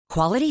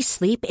Quality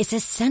sleep is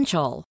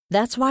essential.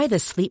 That's why the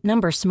Sleep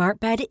Number Smart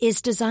Bed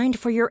is designed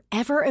for your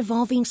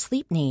ever-evolving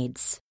sleep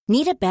needs.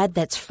 Need a bed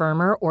that's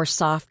firmer or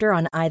softer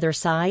on either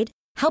side?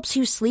 Helps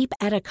you sleep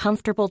at a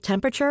comfortable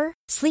temperature?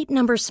 Sleep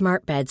Number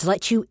Smart Beds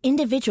let you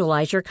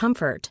individualize your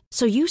comfort,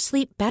 so you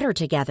sleep better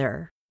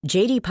together.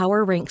 J.D.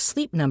 Power ranks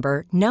Sleep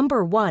Number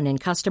number 1 in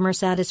customer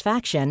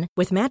satisfaction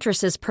with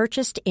mattresses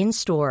purchased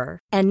in-store.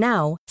 And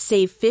now,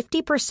 save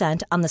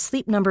 50% on the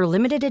Sleep Number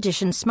Limited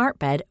Edition Smart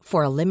Bed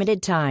for a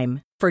limited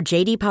time. For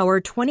J.D. Power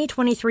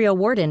 2023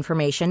 award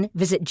information,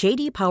 visit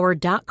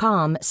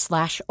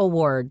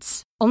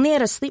jdpower.com/awards. Only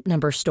at a Sleep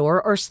Number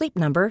store or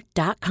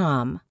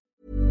sleepnumber.com.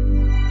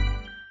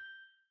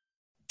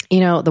 You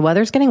know, the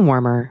weather's getting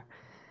warmer,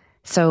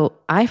 so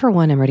I, for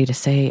one, am ready to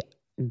say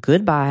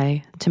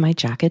goodbye to my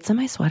jackets and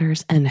my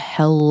sweaters and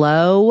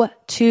hello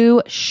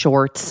to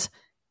shorts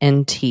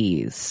and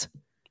tees.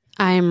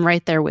 I'm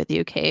right there with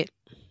you, Kate.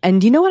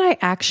 And you know what? I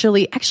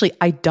actually,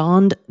 I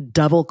donned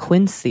double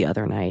quince the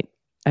other night.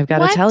 I've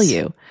got to tell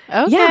you.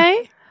 Okay. Yeah.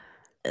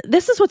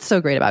 This is what's so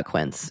great about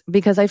quince,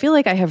 because I feel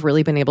like I have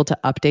really been able to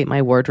update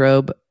my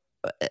wardrobe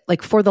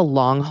like for the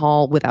long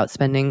haul without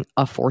spending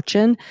a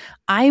fortune.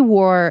 I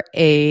wore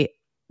a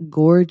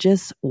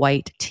gorgeous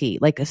white tee,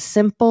 like a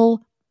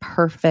simple,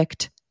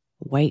 perfect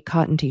white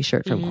cotton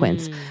t-shirt from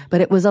Quince,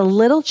 but it was a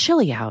little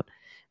chilly out.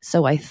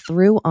 So I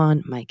threw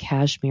on my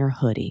cashmere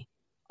hoodie,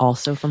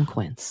 also from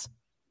Quince.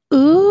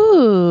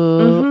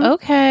 Ooh,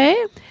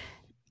 okay.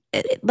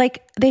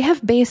 Like, they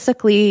have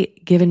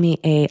basically given me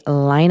a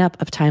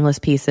lineup of timeless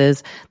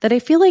pieces that I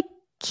feel like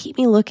keep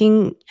me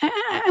looking,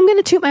 I'm going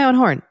to toot my own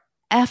horn,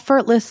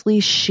 effortlessly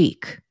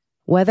chic,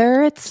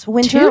 whether it's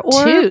winter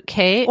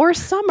Kate. or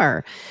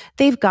summer.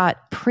 They've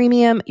got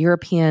premium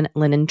European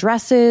linen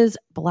dresses,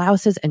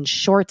 blouses, and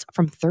shorts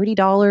from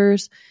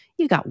 $30.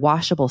 You got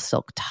washable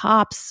silk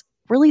tops,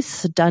 really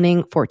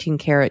stunning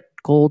 14-karat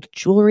gold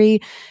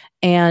jewelry,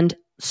 and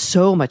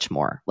so much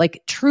more.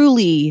 Like,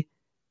 truly,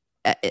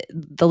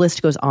 the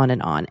list goes on.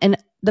 And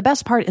the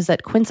best part is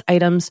that Quince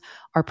items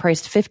are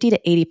priced 50 to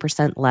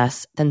 80%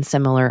 less than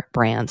similar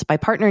brands. By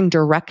partnering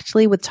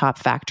directly with top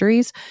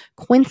factories,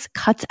 Quince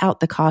cuts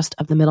out the cost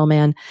of the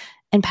middleman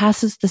and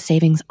passes the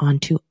savings on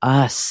to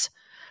us.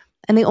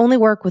 And they only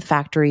work with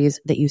factories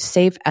that use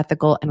safe,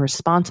 ethical, and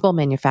responsible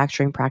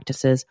manufacturing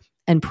practices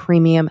and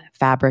premium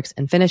fabrics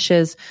and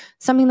finishes,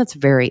 something that's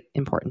very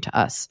important to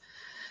us.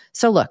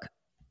 So look,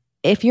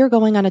 if you're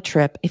going on a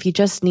trip, if you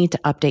just need to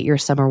update your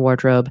summer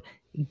wardrobe,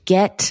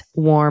 get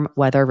warm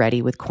weather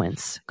ready with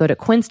Quince. Go to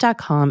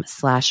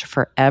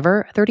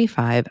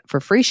quince.com/forever35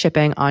 for free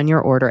shipping on your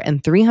order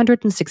and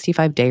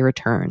 365-day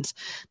returns.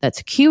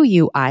 That's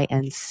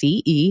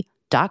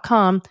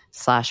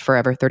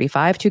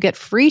QUINCE.com/forever35 to get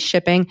free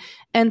shipping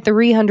and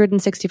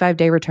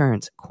 365-day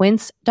returns.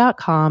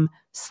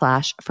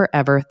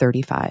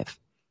 Quince.com/forever35.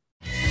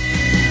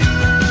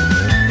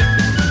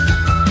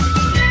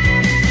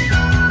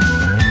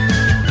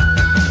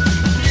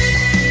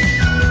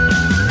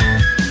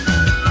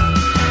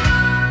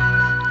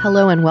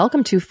 Hello and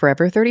welcome to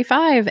Forever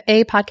 35,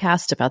 a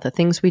podcast about the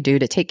things we do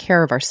to take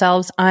care of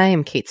ourselves. I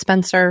am Kate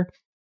Spencer.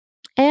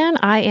 And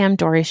I am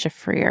Doree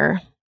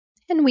Shafrir.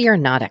 And we are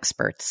not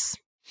experts.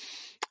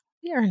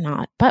 We are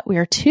not, but we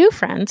are two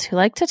friends who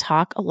like to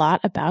talk a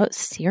lot about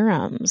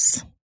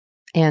serums.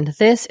 And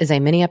this is a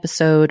mini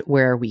episode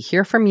where we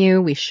hear from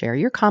you, we share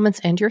your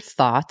comments and your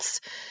thoughts,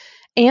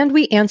 and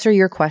we answer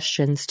your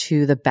questions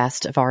to the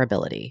best of our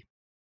ability.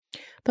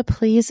 But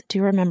please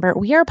do remember,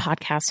 we are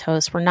podcast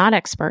hosts. We're not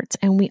experts,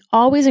 and we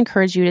always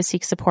encourage you to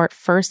seek support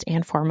first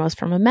and foremost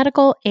from a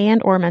medical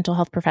and or mental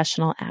health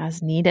professional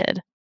as needed.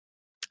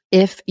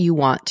 If you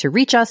want to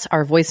reach us,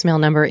 our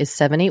voicemail number is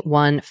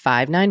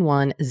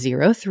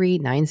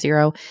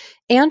 781-591-0390,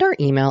 and our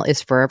email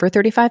is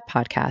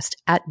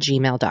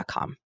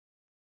forever35podcast@gmail.com.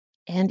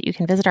 And you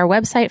can visit our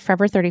website,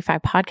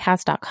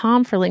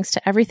 forever35podcast.com, for links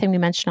to everything we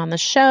mentioned on the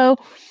show.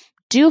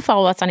 Do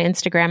follow us on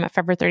Instagram at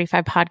Forever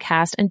 35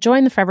 Podcast and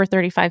join the Forever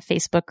 35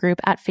 Facebook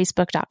group at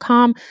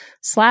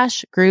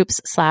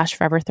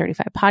facebook.com/groups/Forever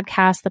 35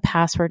 Podcast. The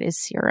password is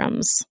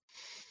serums.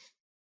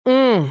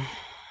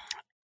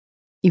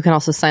 You can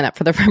also sign up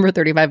for the Forever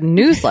 35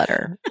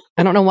 newsletter.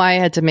 I don't know why I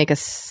had to make a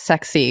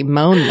sexy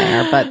moan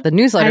there, but the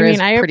newsletter is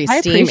pretty steamy. I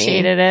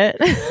appreciated it.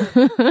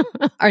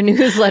 Our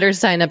newsletter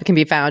sign up can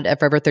be found at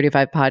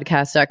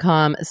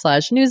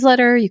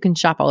forever35podcast.com/newsletter. You can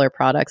shop all our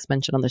products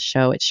mentioned on the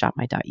show at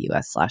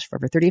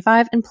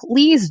shopmy.us/forever35. And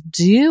please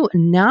do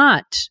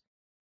not,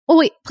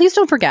 please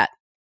don't forget,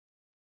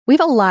 we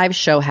have a live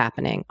show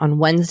happening on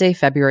Wednesday,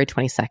 February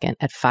 22nd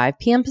at 5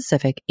 p.m.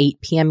 Pacific,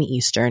 8 p.m.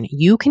 Eastern.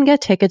 You can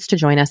get tickets to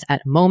join us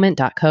at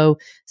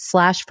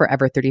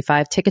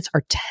moment.co/forever35. Tickets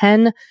are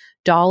 $10.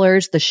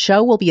 The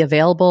show will be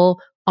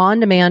available on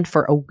demand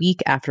for a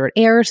week after it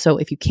airs. So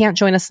if you can't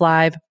join us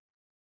live,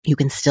 you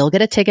can still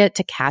get a ticket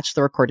to catch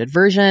the recorded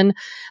version.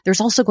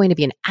 There's also going to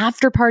be an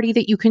after party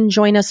that you can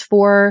join us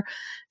for.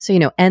 So,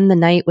 end the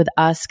night with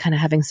us kind of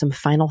having some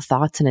final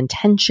thoughts and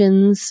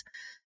intentions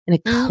in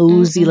a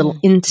cozy little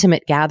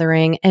intimate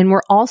gathering. And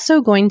we're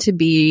also going to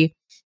be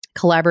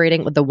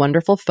collaborating with the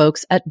wonderful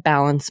folks at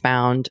Balance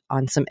Bound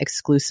on some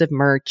exclusive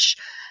merch.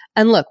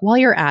 And look, while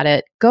you're at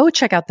it, go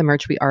check out the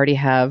merch we already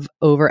have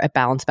over at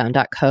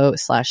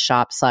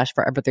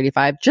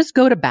balancebound.co/shop/forever35. Just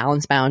go to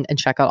Balance Bound and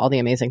check out all the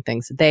amazing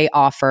things they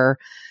offer.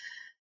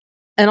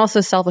 And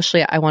also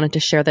selfishly, I wanted to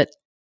share that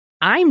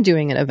I'm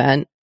doing an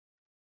event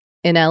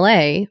in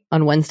LA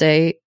on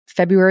Wednesday,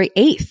 February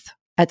 8th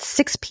at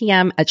 6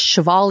 p.m. at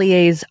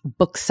Chevalier's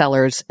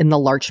Booksellers in the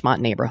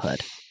Larchmont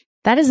neighborhood.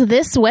 That is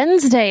this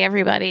Wednesday,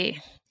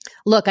 everybody.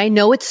 Look, I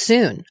know it's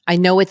soon. I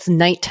know it's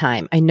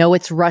nighttime. I know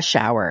it's rush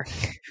hour,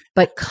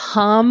 but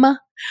come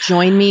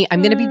join me.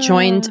 I'm going to be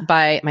joined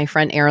by my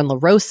friend Erin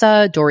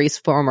LaRosa, Dory's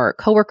former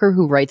coworker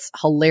who writes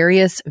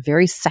hilarious,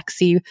 very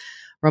sexy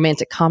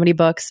romantic comedy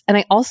books. And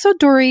I also,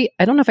 Dory,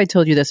 I don't know if I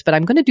told you this, but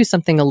I'm going to do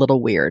something a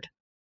little weird.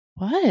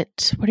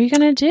 What? What are you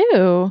going to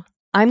do?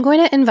 I'm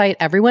going to invite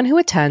everyone who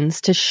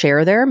attends to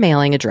share their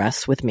mailing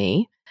address with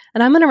me,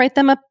 and I'm going to write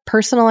them a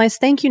personalized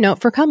thank you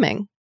note for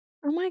coming.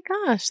 Oh my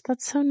gosh,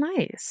 that's so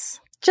nice.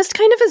 Just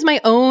kind of as my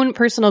own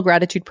personal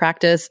gratitude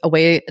practice, a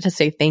way to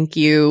say thank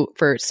you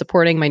for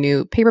supporting my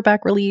new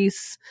paperback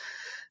release,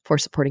 for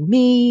supporting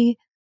me,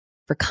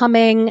 for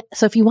coming.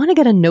 So if you want to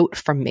get a note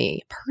from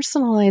me,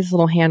 personalized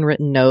little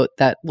handwritten note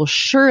that will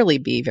surely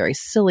be very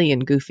silly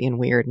and goofy and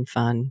weird and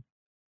fun,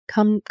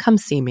 come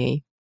see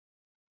me.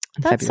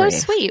 That's February so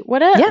 8th. sweet.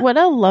 What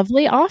a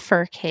lovely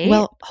offer, Kate.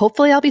 Well,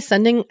 hopefully I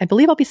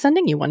believe I'll be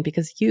sending you one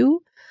because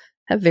you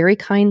have very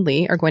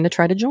kindly are going to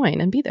try to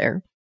join and be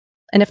there.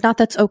 And if not,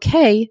 that's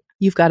okay.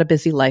 You've got a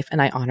busy life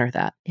and I honor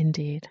that.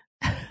 Indeed.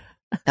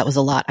 That was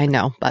a lot, I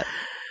know, but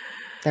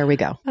there we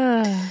go.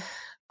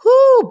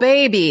 Whoo,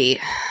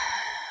 baby.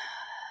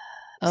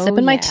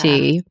 Sipping my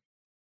tea.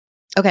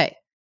 Okay.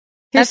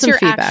 Here's That's some your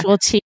feedback. actual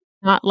tea,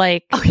 not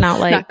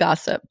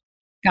gossip.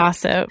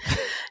 Gossip.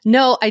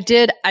 No, I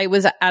did. I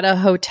was at a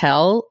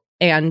hotel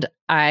and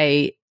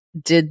I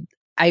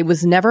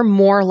was never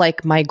more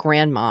like my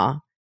grandma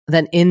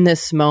than in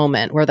this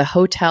moment where the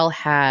hotel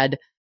had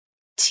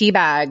tea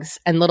bags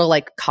and little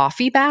like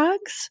coffee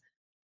bags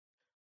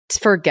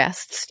for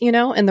guests,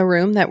 in the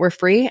room that were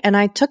free. And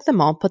I took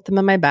them all, put them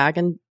in my bag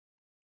and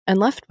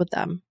left with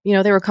them.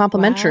 They were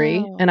complimentary.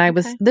 Wow. And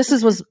this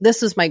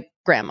is my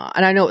grandma.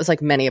 And I know it was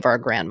like many of our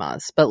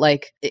grandmas, but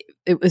like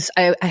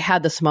I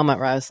had this moment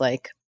where I was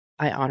like,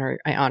 I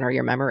honor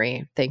your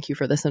memory. Thank you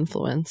for this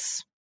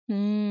influence.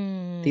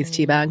 These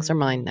tea bags are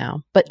mine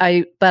now. But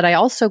I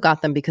also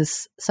got them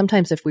because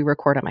sometimes if we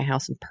record at my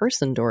house in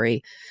person,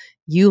 Dory,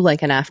 you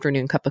like an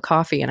afternoon cup of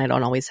coffee and I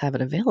don't always have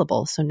it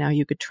available. So now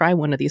you could try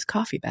one of these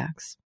coffee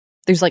bags.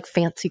 There's like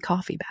fancy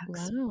coffee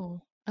bags.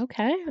 Wow.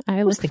 Okay.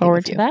 I look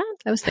forward to that.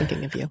 I was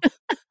thinking of you.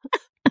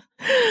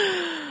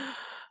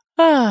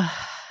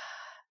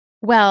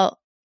 Well,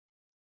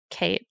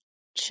 Kate,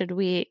 should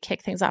we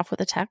kick things off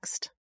with a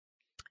text?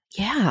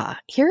 Yeah.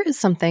 Here is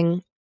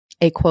something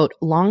a quote,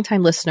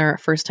 longtime listener,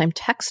 first time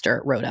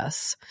texter wrote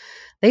us.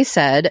 They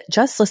said,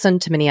 just listen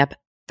to Mini-Ep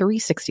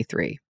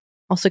 363.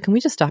 Also, can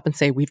we just stop and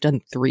say we've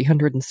done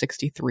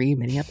 363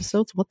 mini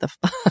episodes? What the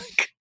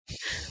fuck?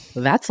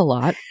 That's a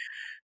lot.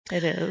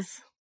 It is.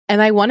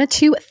 And I wanted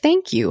to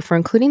thank you for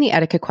including the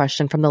etiquette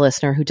question from the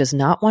listener who does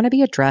not want to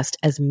be addressed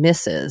as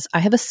Mrs. I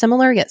have a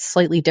similar yet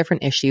slightly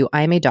different issue.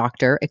 I am a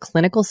doctor, a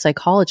clinical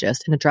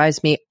psychologist, and it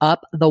drives me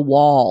up the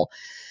wall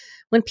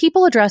when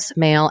people address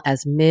male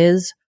as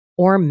Ms.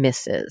 or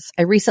Mrs.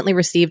 I recently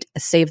received a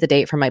save the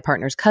date from my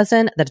partner's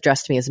cousin that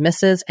addressed me as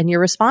Mrs., and your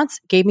response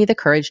gave me the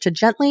courage to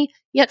gently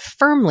yet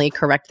firmly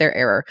correct their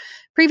error.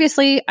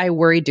 Previously, I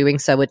worried doing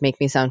so would make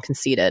me sound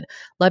conceited.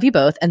 Love you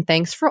both, and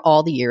thanks for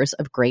all the years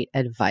of great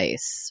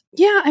advice.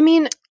 Yeah, I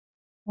mean,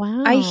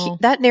 wow.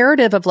 That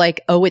narrative of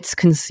like, oh, it's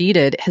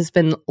conceited has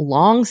been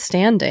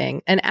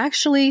long-standing. And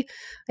actually,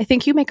 I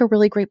think you make a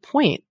really great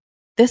point.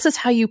 This is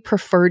how you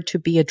preferred to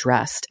be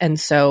addressed. And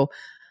so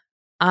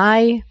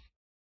I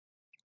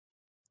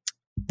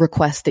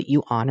request that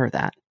you honor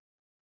that.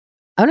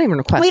 I don't even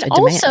request, I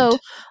demand.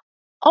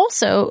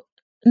 Also,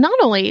 not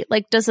only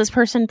like does this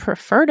person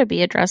prefer to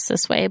be addressed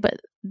this way, but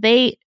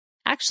they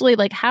actually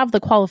like have the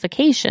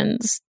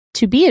qualifications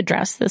to be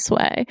addressed this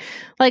way.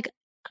 Like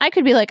I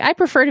could be like, I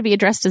prefer to be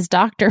addressed as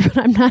doctor, but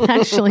I'm not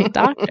actually a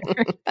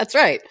doctor. That's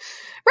right.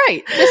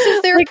 Right. This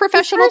is their like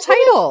professional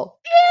title.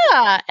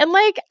 Yeah. And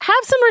like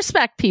have some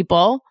respect,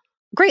 people.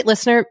 Great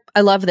listener.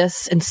 I love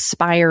this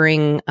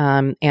inspiring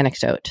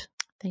anecdote.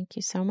 Thank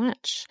you so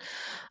much.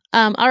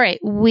 All right.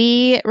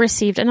 We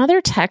received another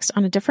text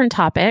on a different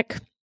topic.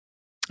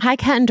 Hi,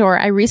 Kat and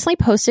Dora. I recently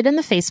posted in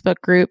the Facebook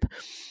group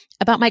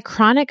about my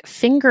chronic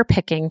finger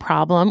picking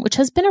problem, which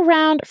has been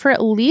around for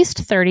at least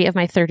 30 of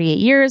my 38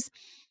 years.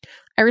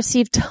 I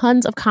received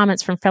tons of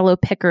comments from fellow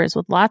pickers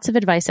with lots of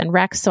advice and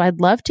recs, so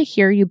I'd love to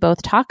hear you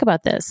both talk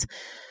about this.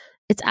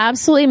 It's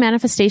absolutely a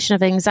manifestation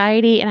of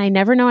anxiety, and I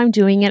never know I'm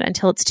doing it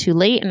until it's too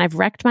late, and I've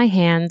wrecked my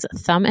hands,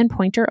 thumb and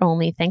pointer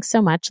only. Thanks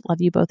so much. Love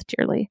you both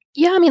dearly.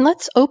 Yeah, I mean,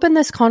 let's open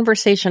this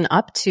conversation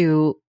up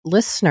to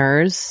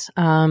listeners.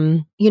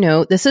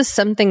 This is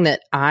something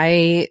that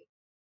I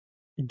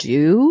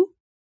do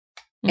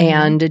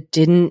And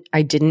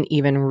I didn't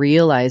even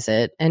realize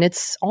it. And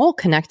it's all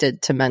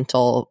connected to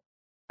mental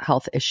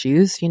health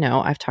issues. You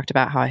know, I've talked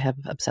about how I have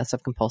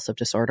obsessive compulsive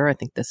disorder. I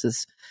think this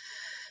is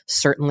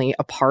certainly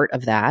a part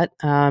of that.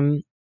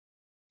 And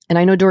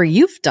I know, Dory,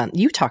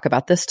 you talk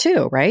about this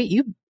too, right?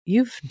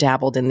 You've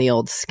dabbled in the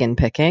old skin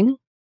picking.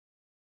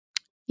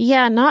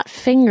 Yeah, not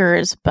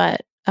fingers,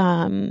 but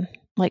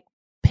like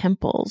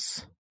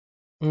pimples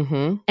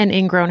and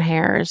ingrown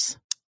hairs.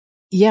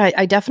 Yeah,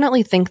 I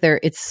definitely think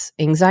it's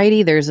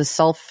anxiety. There's a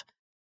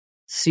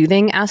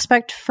self-soothing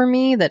aspect for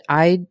me that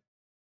I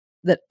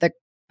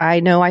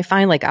know I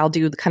find, like, I'll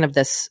do kind of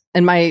this,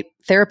 and my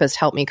therapist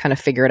helped me kind of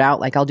figure it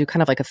out. Like, I'll do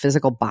kind of like a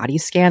physical body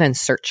scan and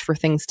search for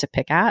things to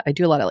pick at. I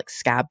do a lot of like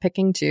scab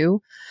picking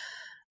too.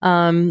 So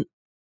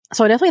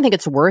I definitely think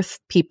it's worth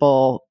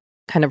people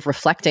kind of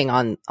reflecting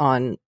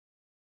on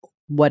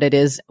what it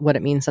is, what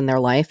it means in their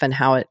life, and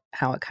how it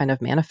kind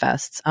of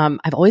manifests.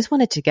 I've always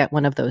wanted to get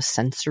one of those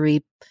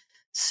sensory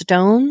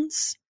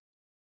stones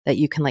that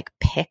you can like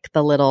pick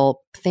the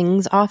little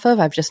things off of.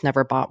 I've just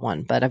never bought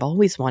one, but I've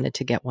always wanted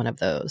to get one of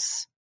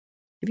those.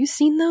 Have you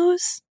seen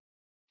those?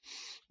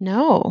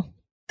 No.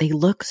 They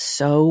look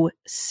so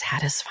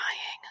satisfying.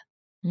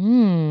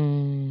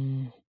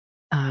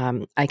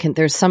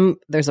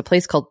 There's a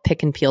place called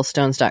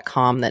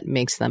pickandpeelstones.com that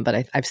makes them,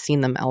 but I've seen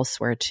them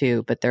elsewhere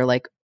too, but they're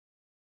like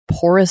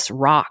porous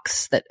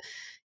rocks that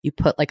you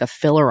put like a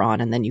filler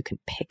on and then you can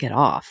pick it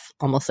off,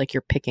 almost like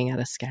you're picking at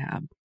a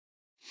scab.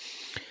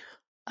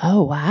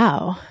 Oh,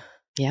 wow.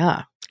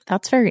 Yeah.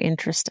 That's very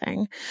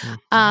interesting.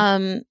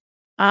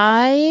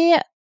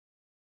 I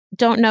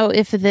don't know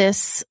if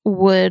this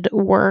would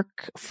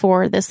work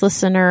for this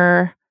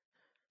listener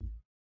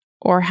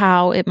or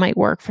how it might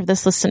work for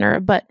this listener,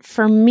 but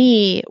for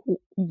me,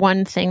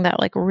 one thing that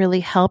like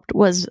really helped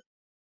was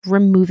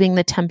removing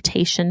the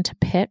temptation to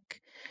pick.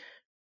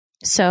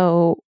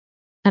 So,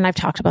 and I've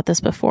talked about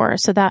this before,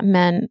 so that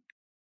meant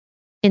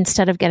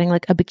instead of getting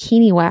like a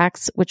bikini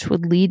wax, which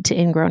would lead to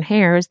ingrown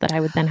hairs that I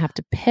would then have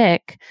to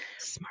pick,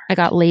 I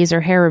got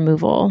laser hair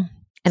removal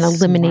and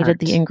eliminated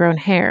the ingrown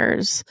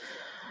hairs.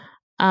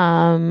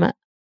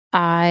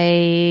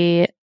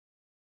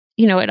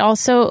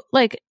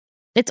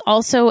 It's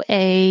also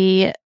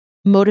a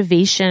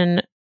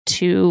motivation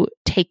to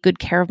take good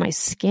care of my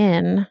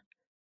skin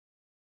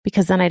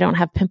because then I don't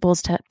have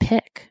pimples to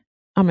pick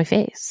on my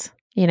face,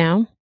 you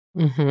know?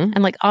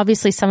 And like,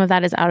 obviously some of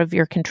that is out of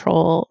your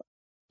control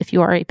if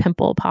you are a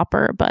pimple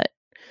popper, but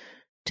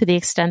to the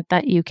extent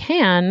that you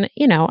can,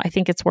 you know, I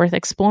think it's worth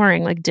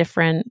exploring like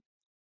different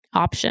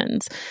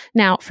options.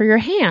 Now for your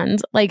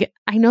hands, like,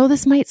 I know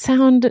this might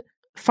sound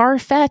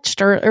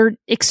far-fetched or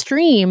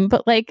extreme,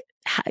 but like,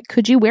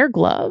 could you wear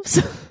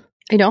gloves?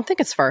 I don't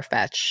think it's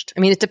far-fetched. I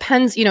mean, it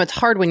depends, you know, it's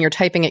hard when you're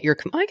typing at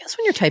when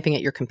you're typing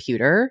at your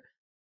computer.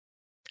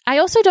 I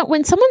also don't,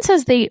 when someone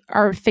says they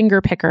are a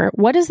finger picker,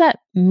 what does that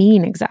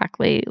mean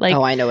exactly? Like,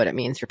 oh, I know what it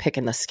means. You're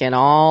picking the skin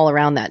all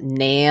around that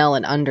nail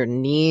and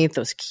underneath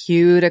those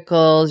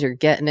cuticles. You're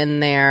getting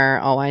in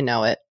there. Oh, I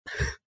know it.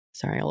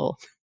 Sorry, a little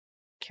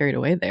carried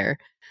away there.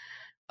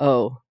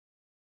 Oh.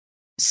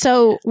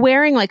 So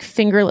wearing like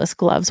fingerless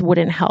gloves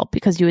wouldn't help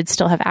because you would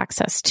still have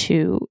access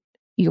to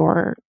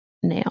your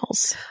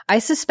nails. I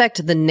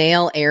suspect the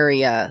nail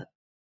area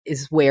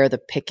is where the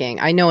picking,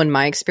 I know in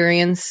my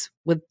experience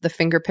with the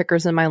finger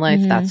pickers in my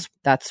life,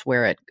 that's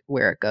where it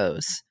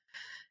goes.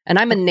 And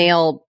I'm a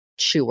nail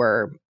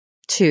chewer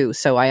too,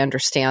 so I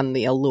understand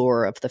the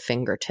allure of the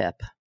fingertip.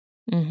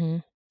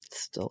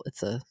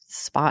 It's a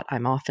spot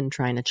I'm often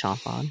trying to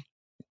chomp on.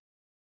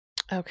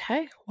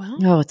 Okay, well.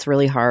 Oh, it's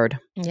really hard.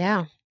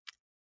 Yeah.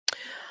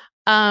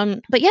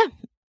 But yeah,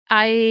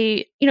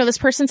 this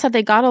person said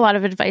they got a lot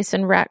of advice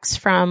and recs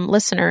from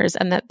listeners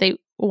and that they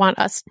want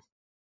us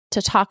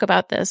to talk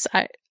about this.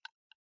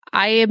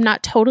 I am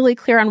not totally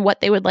clear on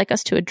what they would like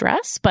us to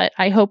address, but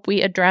I hope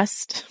we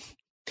addressed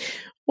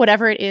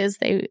whatever it is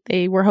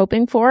they were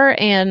hoping for.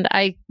 And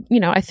I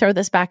throw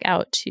this back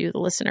out to the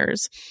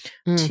listeners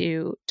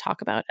to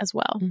talk about as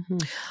well.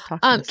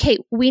 Kate,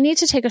 we need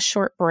to take a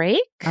short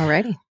break.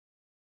 Alrighty.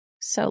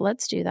 So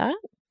let's do that.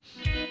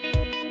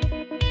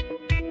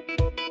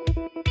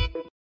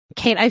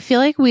 Kate, I feel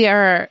like we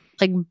are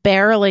like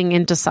barreling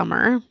into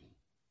summer.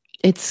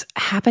 It's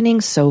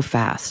happening so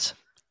fast.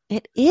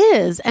 It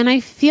is. And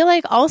I feel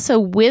like also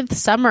with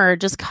summer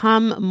just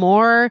come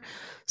more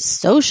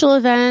social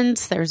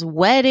events. There's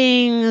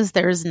weddings,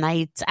 there's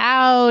nights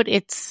out,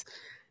 it's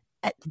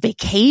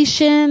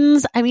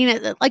vacations. I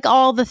mean, like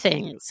all the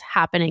things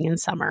happening in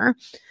summer.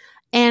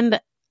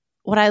 And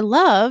what I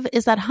love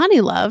is that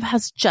Honeylove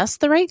has just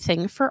the right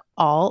thing for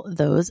all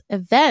those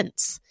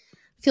events.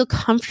 Feel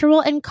comfortable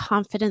and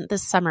confident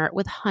this summer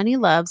with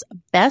Honeylove's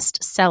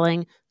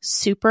best-selling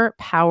Super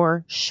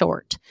Power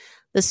Short.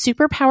 The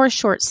Super Power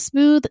Short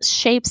smooths,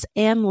 shapes,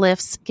 and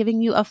lifts,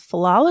 giving you a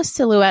flawless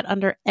silhouette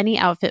under any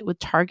outfit with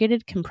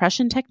targeted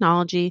compression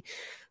technology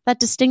that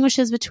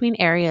distinguishes between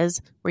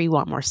areas where you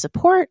want more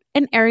support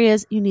and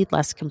areas you need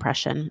less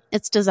compression.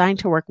 It's designed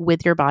to work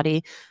with your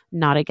body,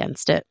 not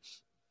against it.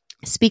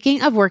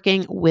 Speaking of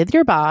working with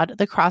your bod,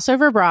 the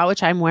crossover bra,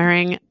 which I'm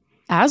wearing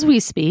as we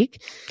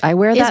speak. I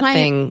wear that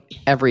thing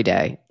every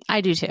day.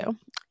 I do too.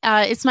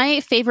 It's my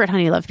favorite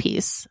Honeylove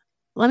piece.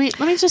 Let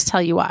me just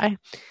tell you why.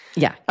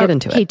 Yeah, get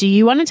into it. Okay, do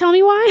you want to tell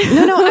me why?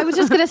 No, I was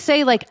just going to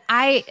say, like,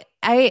 I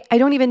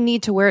don't even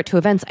need to wear it to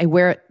events. I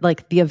wear it,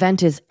 like, the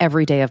event is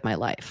every day of my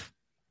life.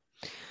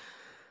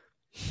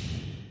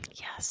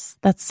 Yes,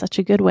 that's such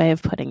a good way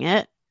of putting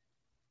it.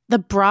 The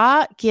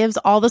bra gives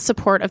all the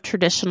support of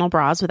traditional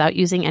bras without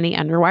using any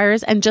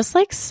underwires. And just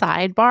like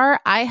sidebar,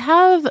 I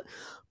have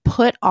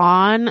put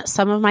on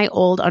some of my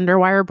old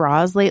underwire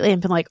bras lately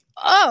and been like,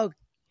 oh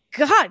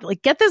God,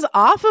 like, get this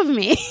off of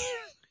me.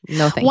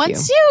 No, thank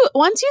you.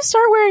 Once you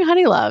start wearing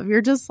Honeylove,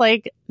 you're just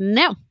like,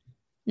 no,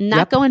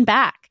 not going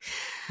back.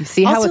 You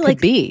see how it could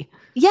be.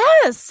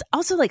 Yes.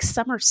 Also, like,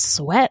 summer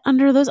sweat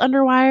under those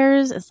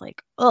underwires is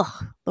like,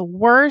 ugh, the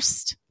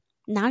worst.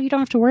 Now you don't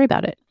have to worry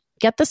about it.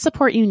 Get the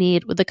support you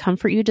need with the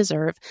comfort you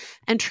deserve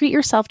and treat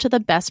yourself to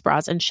the best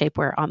bras and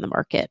shapewear on the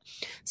market.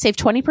 Save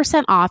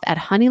 20% off at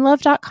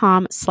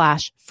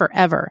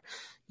honeylove.com/forever.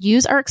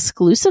 Use our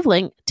exclusive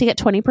link to get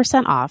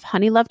 20% off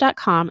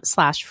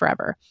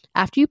honeylove.com/forever.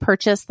 After you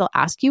purchase, they'll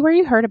ask you where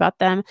you heard about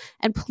them,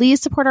 and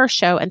please support our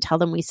show and tell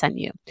them we sent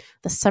you.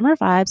 The summer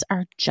vibes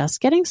are just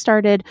getting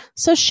started,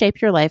 so shape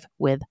your life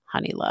with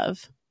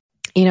Honeylove.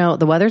 You know,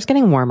 the weather's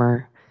getting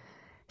warmer,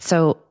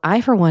 so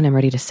I, for one, am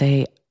ready to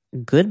say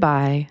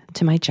goodbye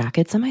to my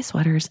jackets and my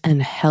sweaters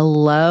and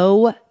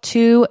hello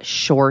to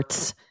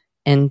shorts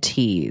and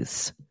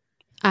tees.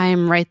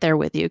 I'm right there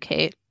with you,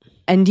 Kate.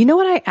 And you know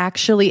what? I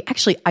actually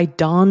I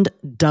donned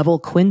double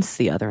quince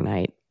the other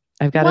night.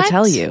 I've got to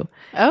tell you.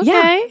 Okay.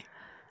 Yeah.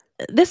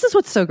 This is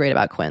what's so great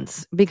about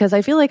quince, because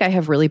I feel like I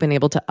have really been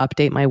able to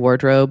update my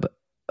wardrobe,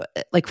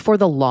 like, for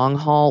the long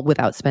haul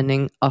without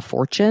spending a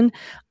fortune.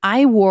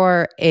 I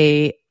wore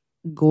a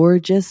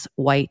gorgeous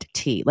white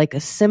tee, like a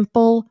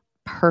simple,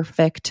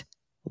 perfect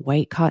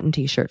white cotton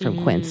t-shirt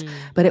from Quince,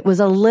 but it was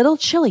a little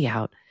chilly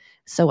out.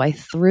 So I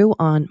threw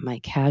on my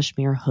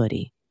cashmere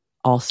hoodie,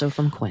 also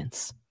from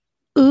Quince.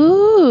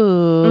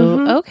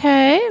 Ooh,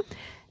 okay.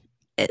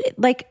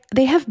 Like,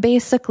 they have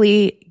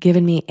basically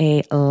given me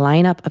a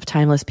lineup of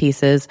timeless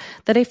pieces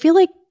that I feel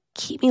like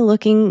keep me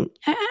looking,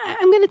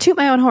 I'm going to toot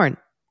my own horn,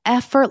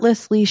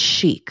 effortlessly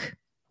chic,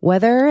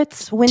 whether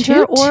it's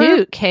winter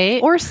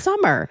or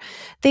summer.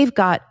 They've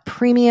got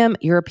premium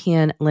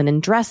European linen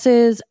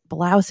dresses,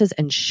 blouses,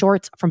 and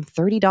shorts from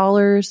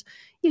 $30.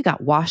 You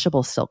got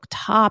washable silk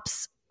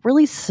tops,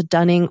 really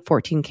stunning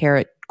 14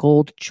 karat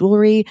gold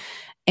jewelry,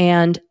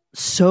 and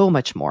so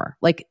much more.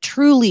 Like,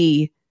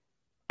 truly,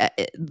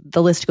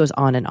 the list goes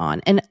on and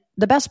on. And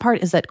the best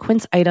part is that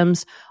Quince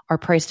items are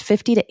priced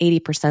 50 to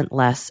 80%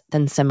 less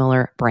than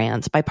similar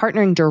brands. By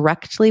partnering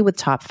directly with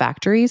top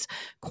factories,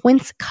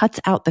 Quince cuts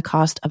out the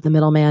cost of the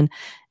middleman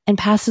and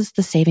passes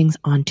the savings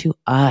on to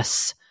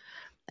us.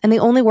 And they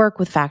only work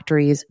with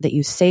factories that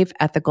use safe,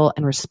 ethical,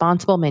 and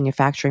responsible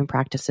manufacturing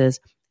practices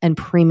and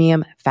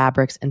premium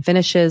fabrics and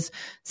finishes,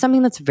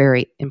 something that's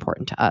very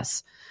important to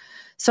us.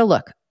 So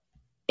look,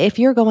 if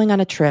you're going on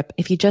a trip,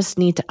 if you just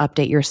need to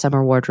update your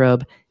summer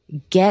wardrobe,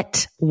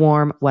 get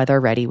warm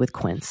weather ready with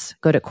Quince.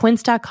 Go to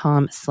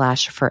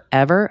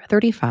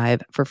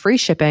quince.com/forever35 for free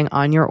shipping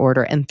on your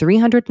order and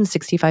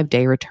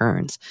 365-day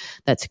returns.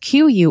 That's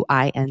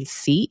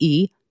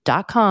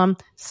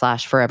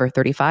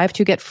QUINCE.com/forever35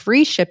 to get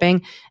free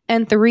shipping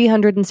and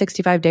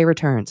 365-day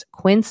returns.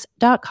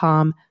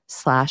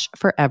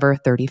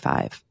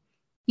 Quince.com/forever35.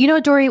 You know,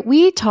 Doree,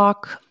 we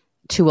talk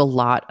to a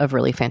lot of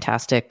really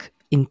fantastic,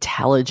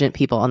 intelligent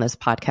people on this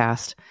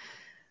podcast.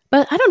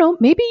 But I don't know,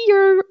 maybe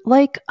you're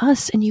like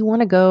us and you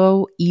want to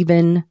go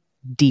even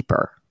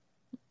deeper.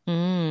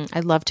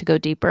 I'd love to go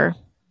deeper.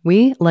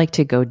 We like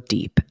to go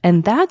deep.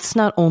 And that's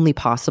not only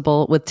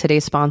possible with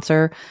today's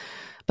sponsor,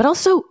 but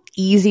also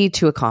easy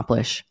to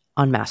accomplish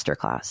on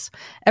Masterclass.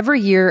 Every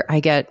year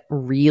I get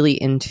really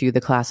into the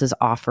classes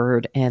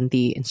offered and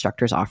the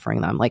instructors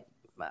offering them. Like,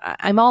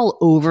 I'm all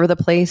over the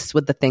place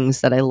with the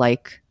things that I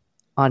like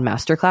on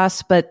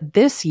Masterclass. But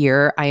this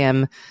year I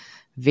am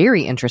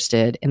very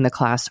interested in the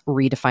class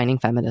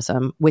Redefining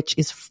Feminism, which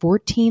is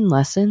 14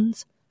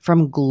 lessons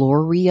from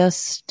Gloria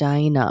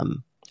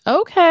Steinem.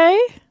 Okay.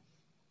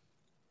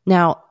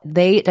 Now,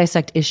 they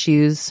dissect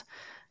issues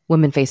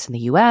women face in the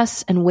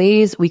U.S. and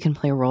ways we can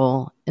play a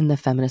role in the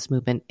feminist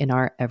movement in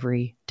our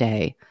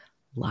everyday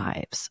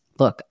lives.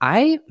 Look,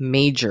 I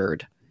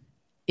majored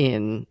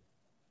in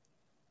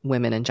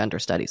women and gender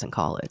studies in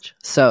college,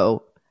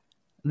 so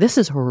this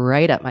is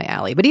right up my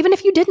alley. But even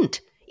if you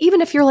didn't,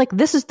 even if you're like,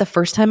 this is the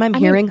first time I'm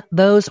hearing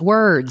those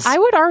words, I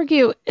would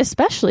argue,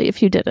 especially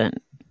if you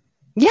didn't.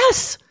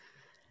 Yes.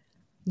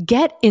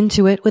 Get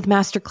into it with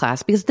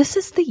Masterclass, because this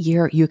is the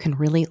year you can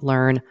really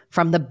learn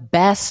from the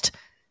best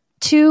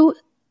to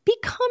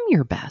become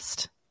your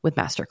best with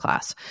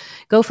Masterclass.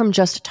 Go from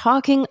just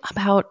talking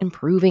about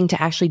improving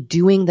to actually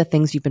doing the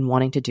things you've been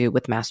wanting to do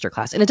with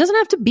Masterclass. And it doesn't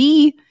have to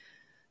be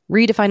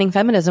redefining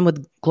feminism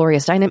with Gloria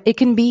Steinem. It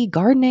can be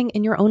gardening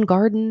in your own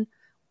garden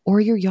or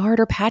your yard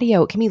or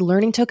patio. It can be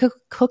learning to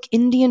cook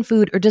Indian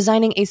food or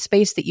designing a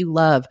space that you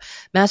love.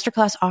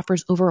 Masterclass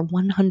offers over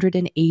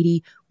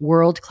 180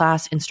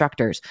 world-class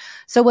instructors.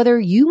 So whether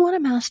you want to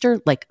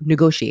master like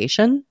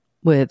negotiation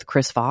with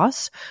Chris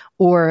Voss,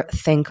 or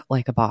think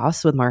like a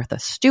boss with Martha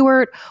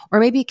Stewart, or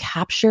maybe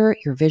capture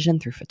your vision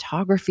through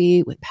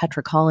photography with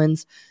Petra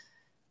Collins,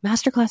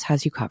 Masterclass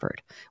has you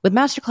covered. With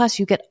Masterclass,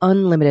 you get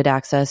unlimited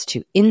access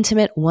to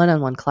intimate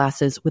one-on-one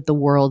classes with the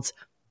world's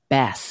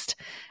best.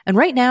 And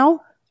right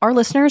now, our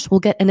listeners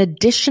will get an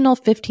additional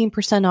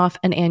 15% off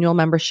an annual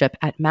membership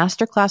at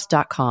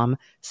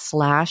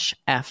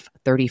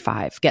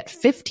masterclass.com/F35. Get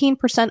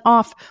 15%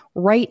 off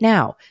right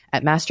now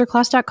at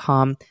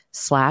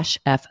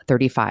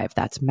masterclass.com/F35.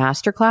 That's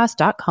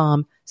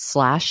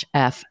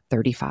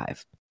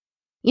masterclass.com/F35.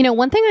 You know,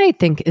 one thing I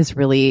think is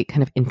really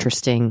kind of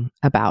interesting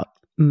about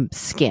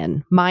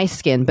skin, my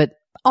skin, but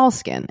all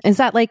skin, is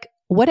that like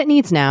what it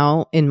needs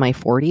now in my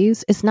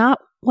 40s is not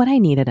what I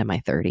needed in my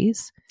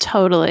 30s.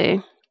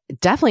 Totally.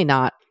 Definitely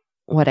not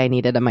what I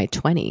needed in my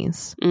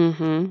 20s.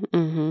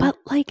 But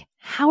like,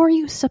 how are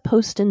you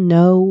supposed to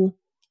know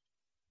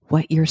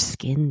what your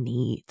skin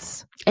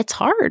needs? It's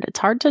hard. It's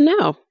hard to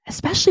know.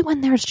 Especially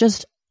when there's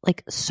just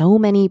like so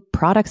many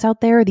products out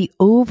there. The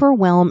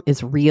overwhelm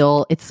is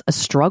real. It's a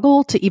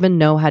struggle to even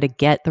know how to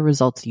get the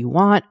results you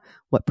want,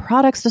 what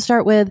products to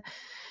start with.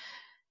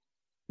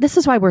 This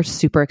is why we're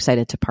super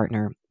excited to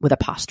partner with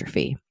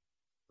Apostrophe.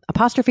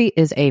 Apostrophe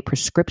is a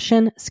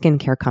prescription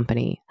skincare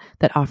company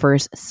that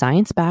offers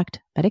science-backed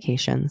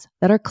medications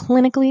that are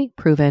clinically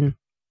proven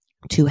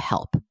to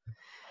help.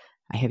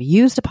 I have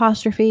used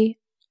Apostrophe.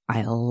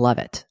 I love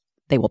it.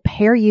 They will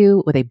pair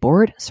you with a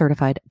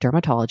board-certified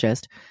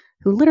dermatologist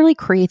who literally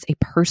creates a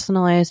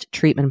personalized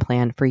treatment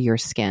plan for your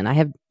skin. I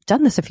have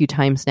done this a few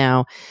times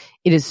now.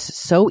 It is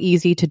so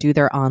easy to do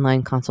their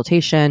online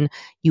consultation.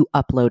 You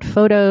upload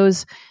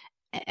photos.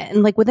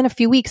 And like within a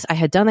few weeks, I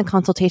had done the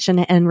consultation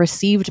and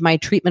received my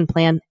treatment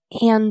plan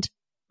and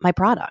my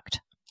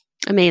product.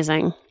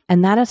 Amazing.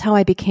 And that is how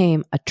I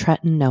became a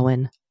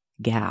tretinoin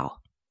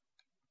gal.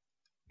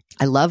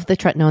 I love the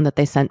tretinoin that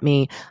they sent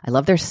me. I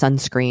love their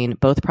sunscreen.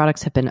 Both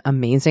products have been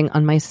amazing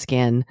on my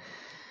skin.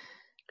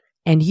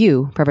 And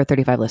you, Forever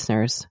 35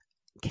 listeners,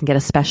 can get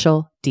a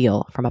special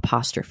deal from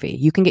Apostrophe.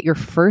 You can get your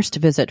first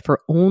visit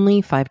for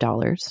only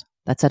 $5.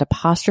 That's at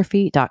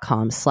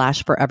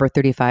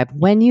apostrophe.com/forever35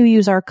 when you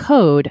use our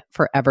code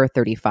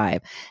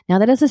forever35. Now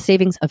that is a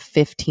savings of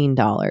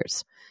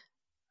 $15.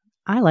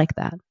 I like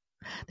that.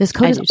 This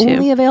code is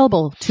only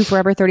available to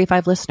Forever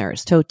 35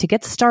 listeners. So to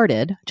get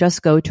started,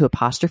 just go to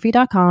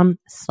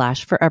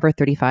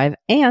apostrophe.com/forever35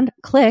 and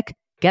click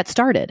Get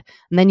Started.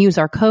 And then use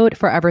our code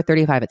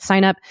forever35 at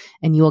sign up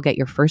and you will get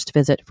your first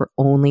visit for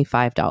only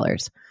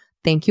 $5.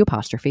 Thank you,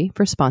 Apostrophe,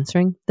 for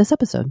sponsoring this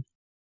episode.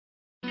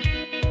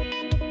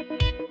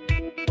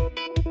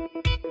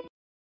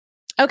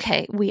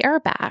 Okay, we are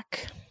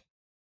back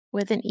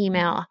with an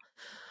email.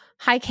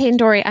 Hi, Kate and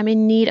Doree. I'm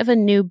in need of a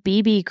new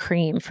BB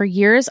cream. For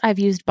years, I've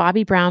used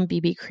Bobbi Brown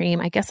BB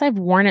cream. I guess I've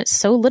worn it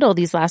so little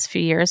these last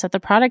few years that the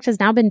product has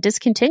now been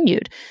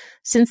discontinued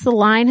since the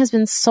line has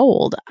been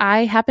sold.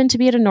 I happened to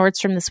be at a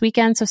Nordstrom this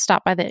weekend, so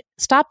stopped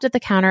at the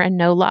counter and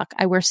no luck.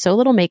 I wear so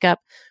little makeup,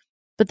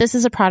 but this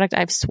is a product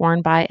I've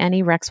sworn by.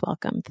 Any Rex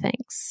welcome.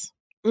 Thanks.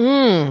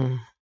 I'm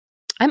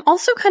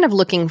also kind of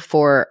looking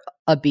for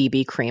a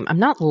BB cream. I'm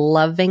not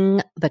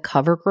loving the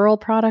CoverGirl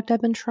product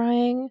I've been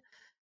trying.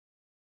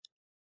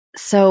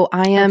 So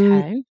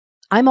I'm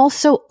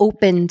also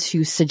open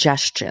to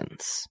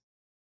suggestions.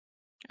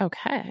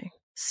 Okay.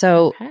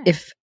 So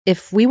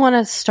if we want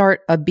to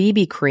start a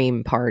BB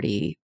cream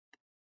party,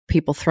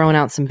 people throwing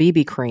out some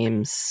BB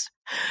creams,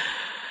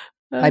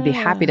 I'd be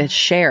happy to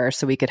share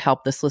so we could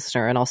help this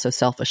listener and also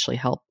selfishly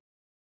help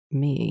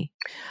me.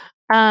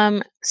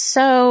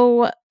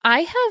 So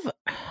I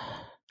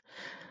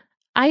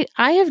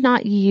have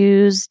not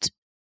used,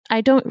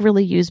 I don't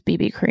really use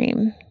BB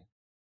cream.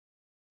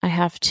 I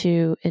have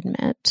to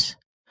admit.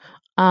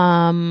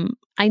 I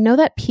know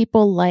that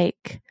people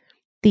like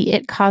the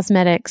It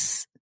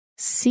Cosmetics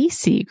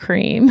CC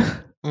cream.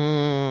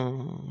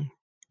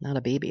 Not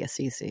a BB, a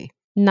CC.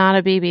 Not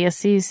a BB, a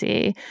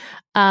CC.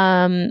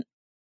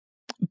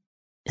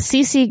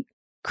 CC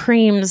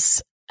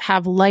creams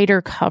have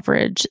lighter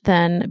coverage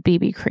than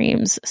BB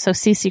creams. So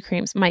CC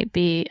creams might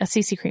be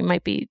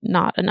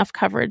not enough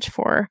coverage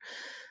for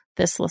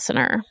this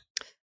listener.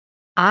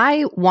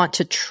 I want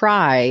to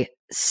try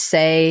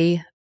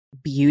Saie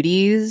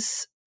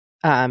Beauty's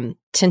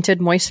tinted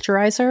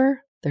moisturizer.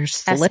 There's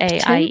Slip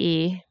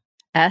SAIE.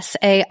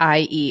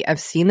 SAIE. I've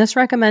seen this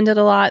recommended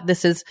a lot.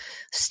 This is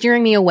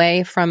steering me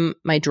away from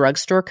my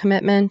drugstore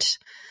commitment.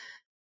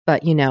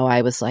 But, you know,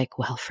 I was like,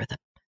 well, for the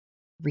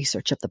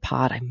research of the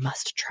pod, I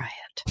must try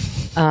it.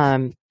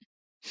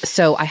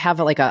 So I have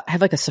like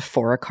a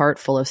Sephora cart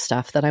full of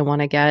stuff that I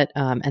want to get.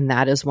 And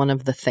that is one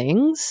of the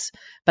things,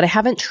 but I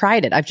haven't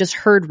tried it. I've just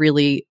heard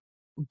really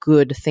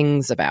good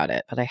things about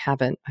it, but I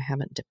haven't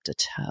dipped a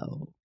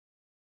toe.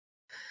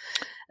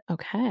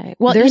 Okay.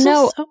 Well, There's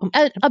a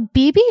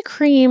BB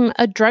cream,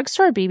 a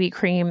drugstore BB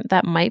cream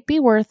that might be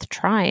worth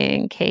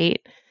trying,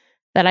 Kate,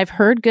 that I've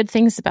heard good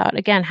things about,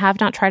 again,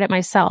 have not tried it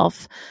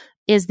myself,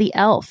 is the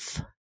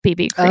e.l.f.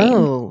 BB cream.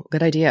 Oh,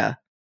 good idea.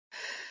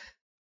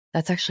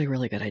 That's actually a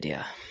really good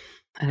idea.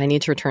 And I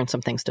need to return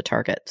some things to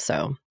Target, so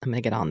I'm going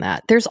to get on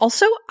that. There's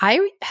also,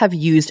 I have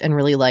used and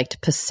really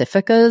liked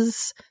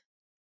Pacifica's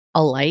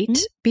Alight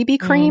BB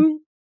cream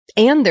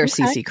and their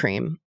CC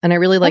cream. And I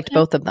really liked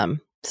both of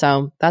them.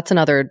 So that's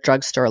another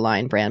drugstore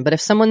line brand. But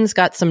if someone's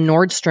got some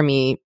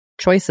Nordstrom-y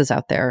choices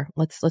out there,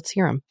 let's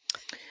hear them.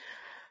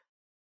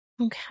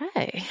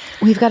 Okay.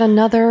 We've got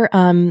another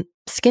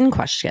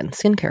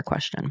skincare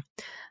question.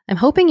 I'm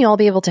hoping you'll all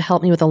be able to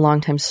help me with a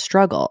long-time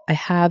struggle. I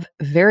have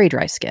very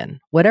dry skin.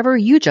 Whatever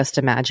you just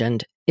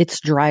imagined, it's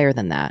drier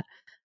than that.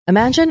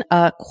 Imagine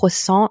a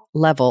croissant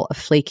level of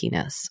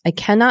flakiness. I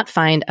cannot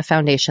find a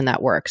foundation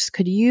that works.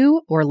 Could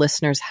you or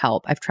listeners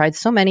help? I've tried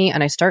so many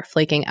and I start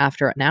flaking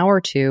after an hour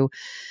or two,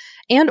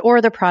 and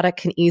or the product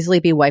can easily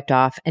be wiped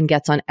off and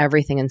gets on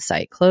everything in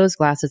sight, clothes,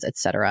 glasses,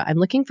 etc. I'm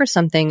looking for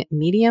something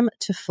medium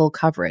to full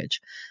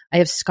coverage. I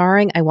have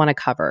scarring I want to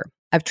cover.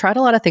 I've tried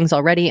a lot of things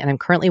already, and I'm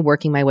currently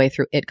working my way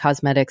through IT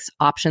Cosmetics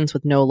options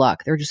with no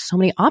luck. There are just so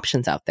many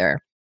options out there.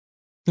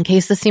 In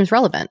case this seems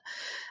relevant,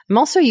 I'm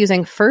also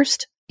using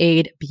First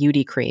Aid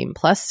Beauty Cream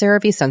plus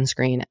CeraVe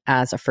sunscreen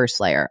as a first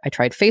layer. I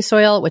tried face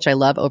oil, which I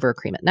love over a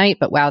cream at night,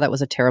 but wow, that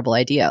was a terrible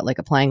idea, like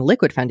applying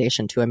liquid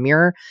foundation to a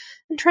mirror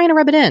and trying to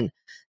rub it in.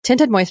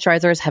 Tinted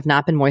moisturizers have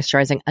not been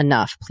moisturizing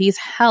enough. Please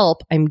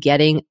help. I'm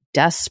getting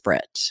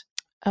desperate.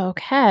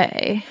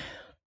 Okay.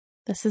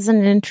 This is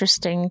an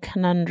interesting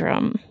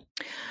conundrum.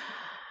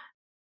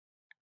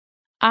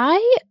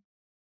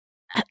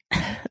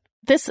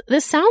 This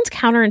sounds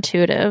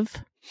counterintuitive,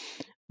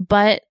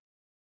 but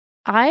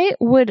I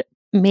would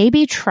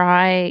maybe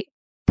try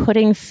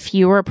putting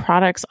fewer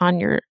products on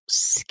your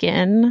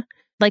skin.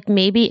 Like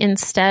maybe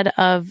instead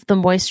of the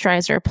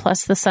moisturizer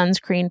plus the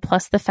sunscreen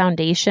plus the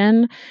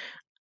foundation,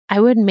 I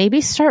would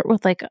maybe start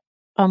with like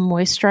a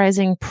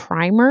moisturizing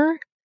primer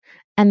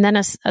and then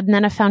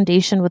a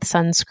foundation with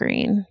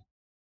sunscreen.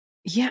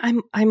 Yeah,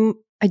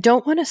 I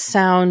don't want to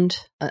sound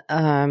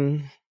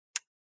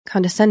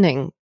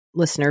condescending,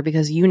 listener,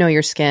 because you know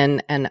your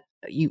skin and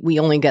we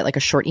only get like a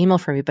short email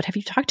from you, but have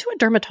you talked to a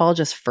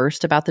dermatologist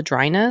first about the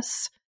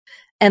dryness?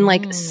 And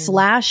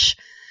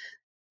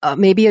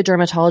maybe a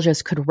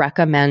dermatologist could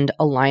recommend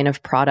a line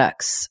of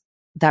products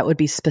that would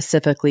be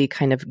specifically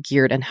kind of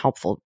geared and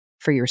helpful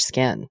for your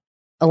skin,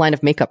 a line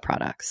of makeup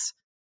products.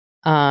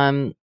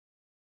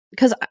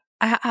 Because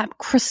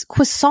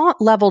croissant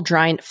level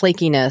dry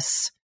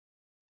flakiness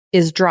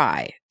is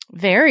dry.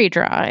 Very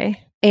dry.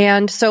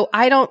 And so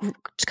I don't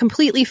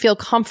completely feel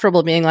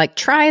comfortable being like,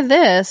 try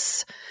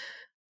this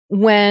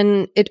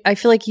when I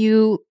feel like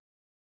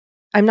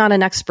I'm not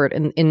an expert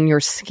in your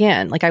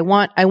skin. Like I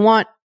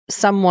want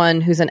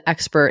someone who's an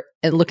expert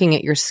at looking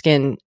at your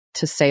skin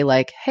to say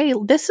like, hey,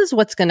 this is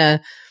what's going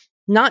to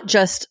not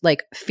just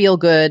like feel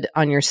good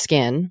on your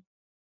skin,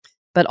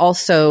 but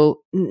also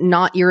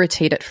not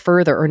irritate it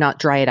further or not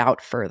dry it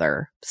out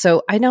further.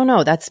 So I don't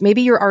know.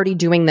 Maybe you're already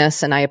doing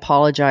this, and I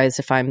apologize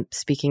if I'm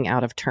speaking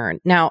out of turn.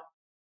 Now,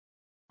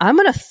 I'm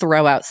going to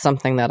throw out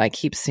something that I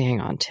keep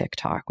seeing on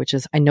TikTok, which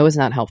is, I know is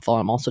not helpful.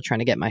 I'm also trying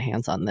to get my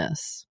hands on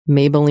this.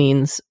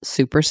 Maybelline's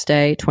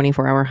Superstay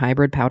 24-hour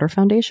hybrid powder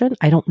foundation.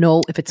 I don't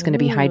know if it's going to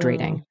be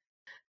hydrating,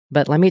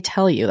 but let me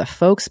tell you, the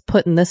folks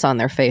putting this on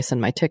their face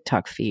in my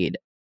TikTok feed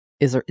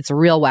it's a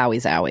real wowie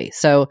zowie.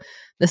 So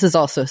this is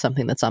also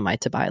something that's on my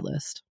to-buy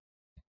list.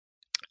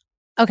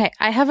 Okay,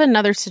 I have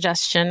another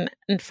suggestion.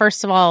 And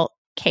first of all,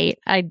 Kate,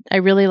 I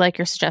really like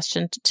your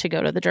suggestion to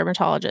go to the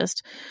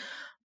dermatologist.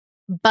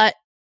 But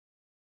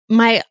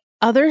my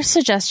other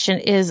suggestion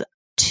is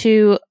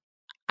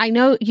I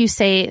know you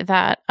say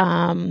that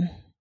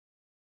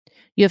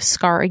you have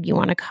scarring you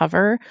want to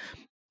cover,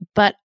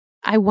 but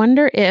I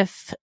wonder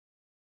if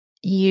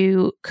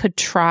you could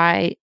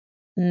try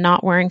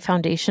not wearing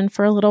foundation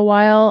for a little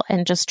while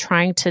and just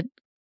trying to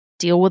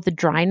deal with the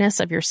dryness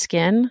of your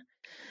skin.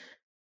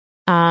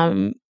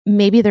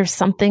 Maybe there's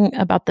something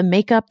about the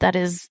makeup that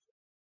is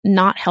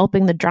not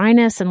helping the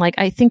dryness. And like,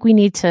 I think we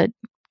need to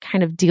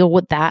kind of deal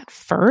with that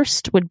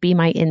first, would be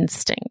my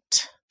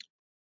instinct.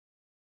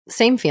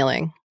 Same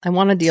feeling. I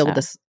want to deal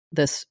with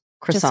this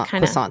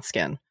croissant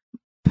skin.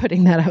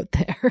 Putting that out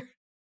there.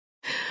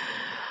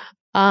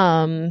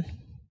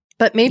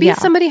 But maybe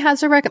somebody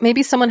has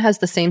maybe someone has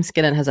the same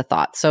skin and has a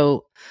thought.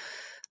 So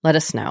let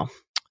us know.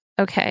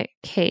 Okay,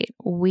 Kate,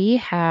 we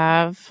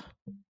have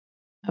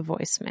a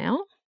voicemail.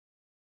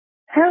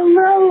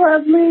 Hello,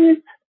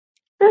 lovelies.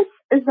 This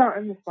is not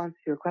in response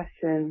to your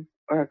question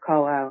or a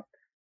call out.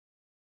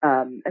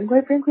 And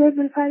quite frankly, I've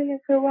been fighting it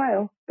for a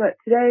while. But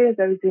today, as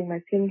I was doing my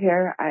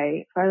skincare,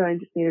 I finally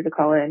just needed to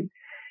call in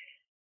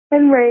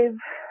and rave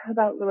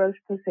about La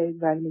Roche-Posay's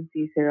vitamin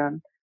C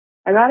serum.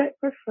 I got it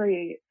for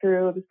free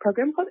through this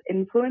program called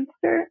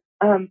Influencer.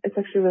 It's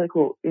actually really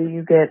cool.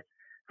 You get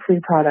free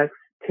products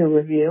to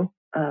review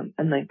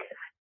and like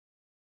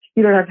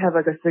you don't have to have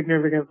like a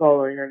significant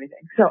following or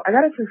anything. So I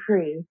got it for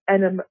free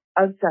and I'm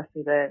obsessed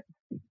with it.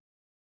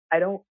 I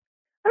don't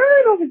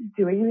really know if it's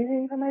doing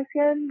anything for my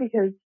skin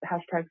because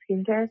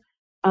 #skincare.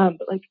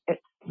 But like it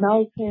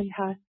smells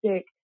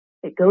fantastic.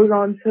 It goes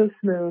on so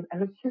smooth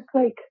and it's just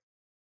like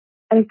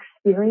an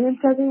experience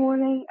every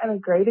morning and a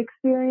great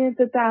experience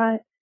at that.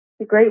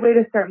 It's a great way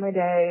to start my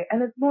day.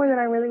 And it's more than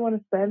I really want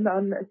to spend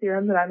on a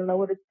serum that I don't know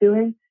what it's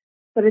doing.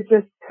 But it's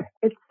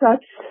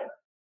such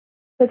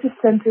a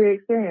sensory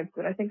experience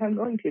that I think I'm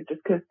going to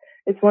just because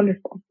it's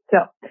wonderful. So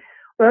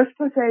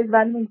Roche-Posay's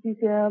vitamin C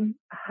serum,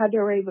 I had to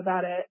rave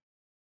about it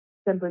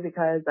simply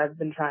because I've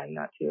been trying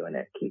not to and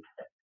it keeps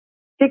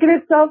sticking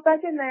itself back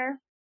in there.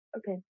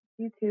 Okay,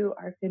 you two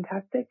are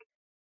fantastic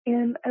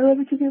and I love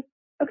what you do.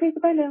 Okay,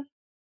 goodbye now.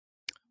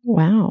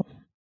 Wow.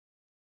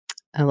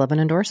 I love an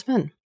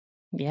endorsement.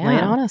 Yeah. Lay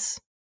it on us.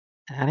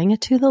 Adding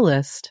it to the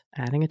list.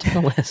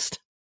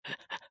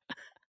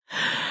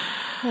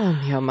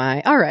 Oh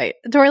my. All right.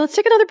 Doree, let's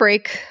take another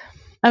break.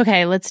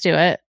 Okay, let's do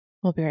it.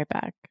 We'll be right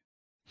back.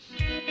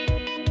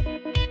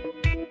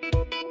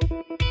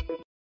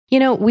 You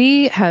know,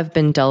 we have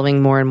been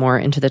delving more and more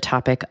into the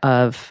topic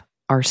of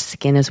our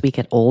skin as we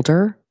get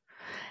older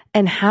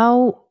and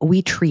how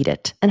we treat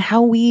it and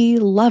how we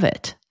love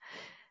it.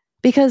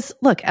 Because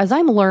look, as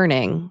I'm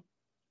learning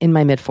in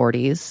my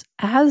mid-40s,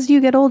 as you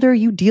get older,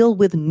 you deal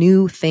with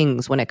new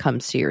things when it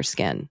comes to your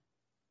skin.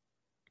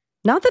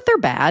 Not that they're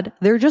bad,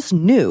 they're just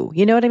new.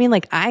 You know what I mean?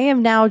 Like I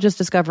am now just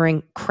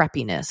discovering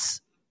crepiness,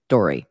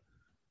 Doree.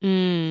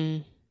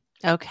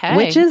 Okay.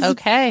 Which is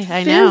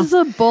I know.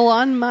 visible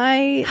on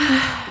my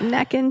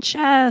neck and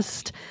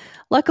chest.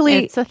 Luckily,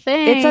 it's a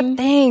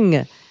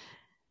thing.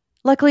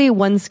 Luckily,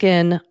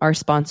 OneSkin, our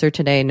sponsor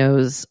today,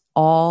 knows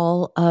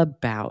all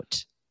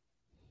about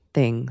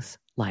things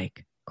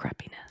like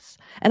crepiness.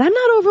 And I'm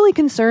not overly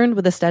concerned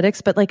with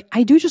aesthetics, but like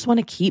I do just want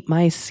to keep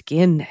my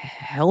skin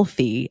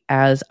healthy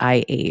as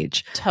I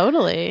age.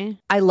 Totally.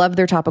 I love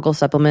their topical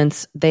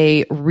supplements.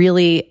 They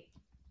really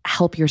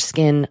help your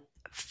skin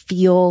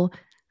feel,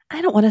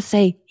 I don't want to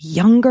say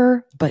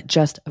younger, but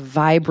just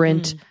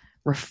vibrant,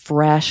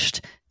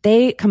 refreshed.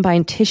 They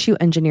combine tissue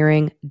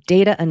engineering,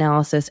 data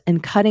analysis,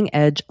 and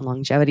cutting-edge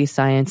longevity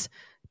science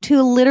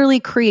to literally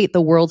create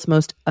the world's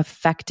most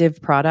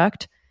effective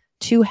product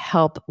to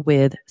help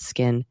with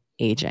skin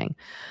aging.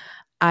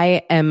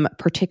 I am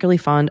particularly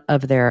fond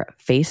of their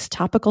face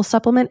topical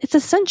supplement. It's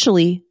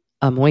essentially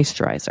a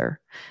moisturizer,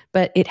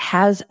 but it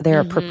has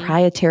their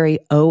proprietary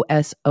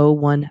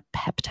OS01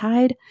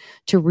 peptide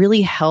to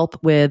really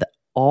help with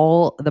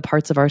all the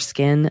parts of our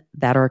skin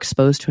that are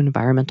exposed to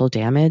environmental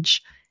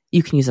damage.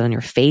 You can use it on your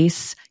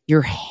face,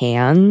 your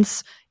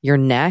hands, your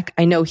neck.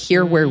 I know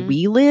here where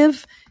we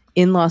live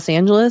in Los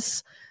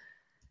Angeles,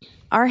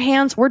 our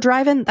hands, we're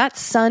driving, that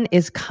sun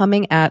is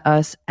coming at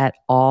us at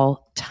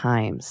all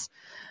times.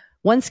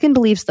 OneSkin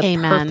believes the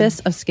purpose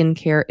of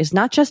skincare is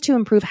not just to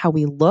improve how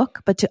we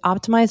look, but to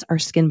optimize our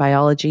skin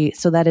biology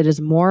so that it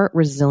is more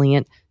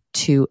resilient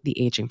to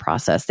the aging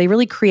process. They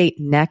really create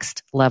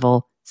next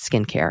level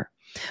skincare.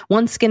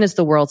 OneSkin is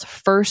the world's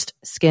first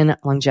skin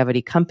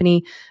longevity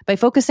company. By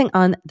focusing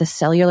on the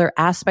cellular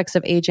aspects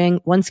of aging,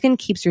 OneSkin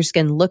keeps your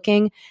skin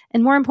looking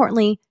and, more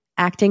importantly,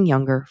 acting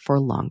younger for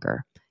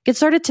longer. Get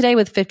started today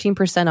with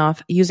 15%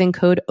 off using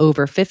code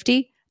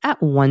OVER50 at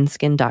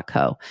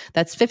oneskin.co.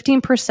 That's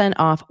 15%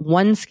 off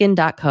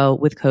oneskin.co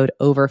with code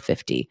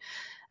OVER50.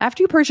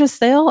 After you purchase,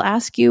 they'll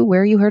ask you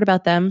where you heard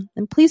about them,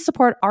 and please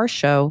support our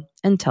show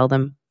and tell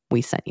them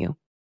we sent you.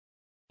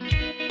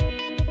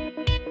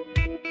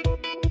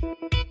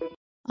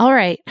 All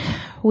right,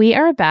 we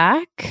are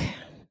back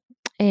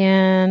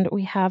and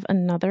we have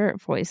another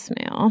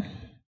voicemail.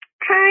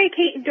 Hi,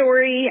 Kate and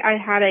Doree. I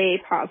had a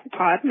pause the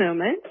pod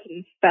moment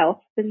and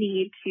felt the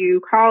need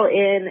to call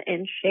in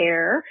and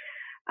share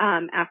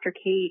after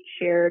Kate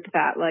shared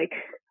that like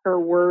her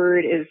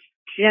word is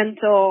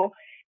gentle,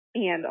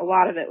 and a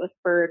lot of it was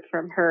spurred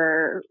from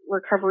her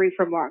recovery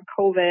from long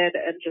COVID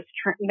and just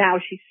now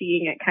she's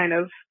seeing it kind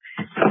of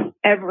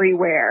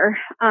everywhere.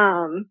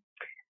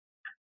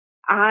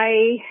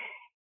 I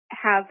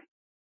have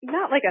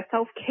not like a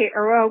self-care,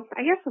 or well,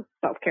 I guess a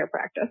self-care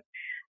practice.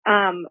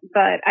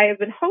 But I have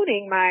been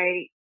honing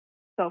my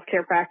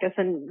self-care practice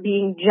and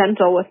being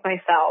gentle with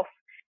myself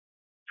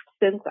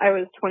since I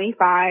was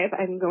 25.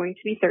 I'm going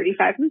to be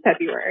 35 in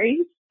February.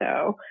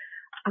 So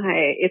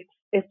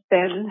it's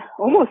been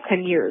almost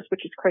 10 years,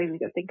 which is crazy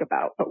to think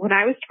about. But when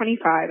I was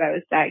 25, I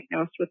was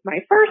diagnosed with my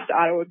first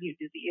autoimmune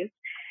disease.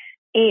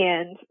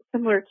 And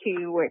similar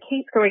to what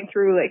Kate's going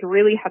through, like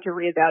really had to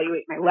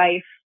reevaluate my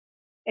life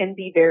and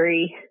be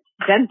very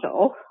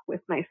gentle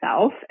with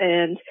myself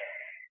and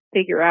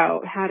figure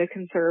out how to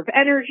conserve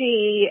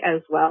energy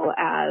as well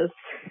as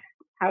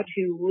how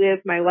to live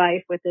my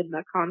life within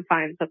the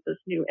confines of this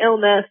new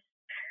illness,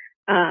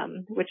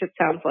 which it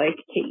sounds like,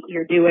 Kate,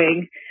 you're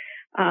doing,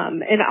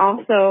 and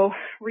also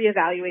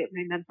reevaluate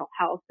my mental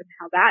health and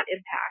how that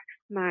impacts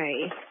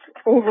my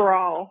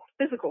overall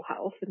physical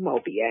health and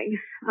well-being.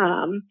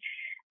 And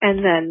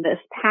then this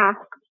past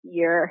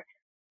year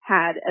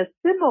had a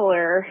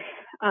similar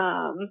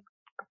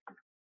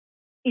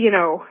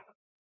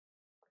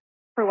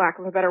for lack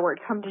of a better word,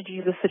 come to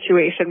Jesus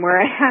situation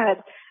where I had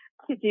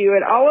to do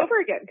it all over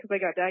again because I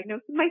got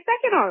diagnosed with my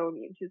second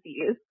autoimmune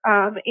disease.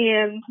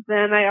 And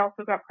then I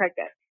also got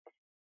pregnant.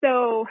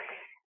 So,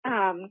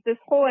 this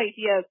whole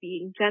idea of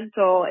being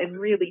gentle and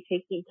really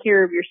taking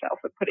care of yourself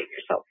and putting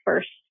yourself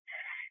first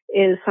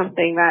is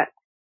something that,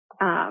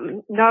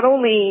 not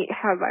only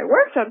have I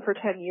worked on for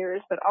 10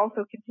 years, but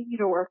also continue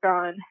to work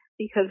on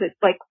because it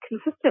like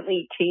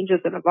consistently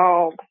changes and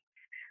evolves,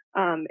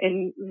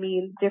 and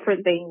means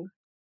different things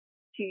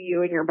to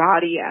you and your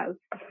body as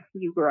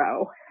you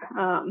grow.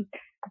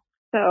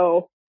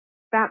 So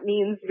that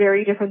means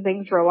very different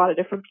things for a lot of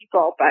different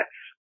people, but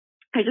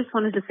I just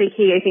wanted to say,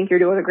 Kate, I think you're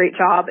doing a great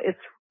job. It's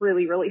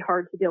really, really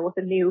hard to deal with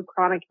a new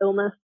chronic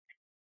illness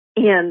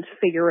and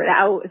figure it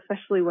out,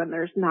 especially when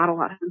there's not a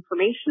lot of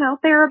information out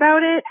there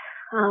about it,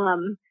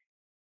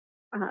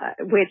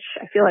 which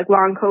I feel like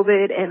long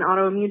COVID and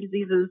autoimmune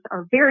diseases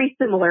are very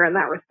similar in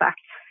that respect.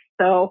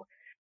 So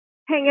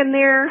hang in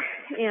there,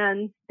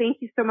 and thank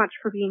you so much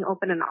for being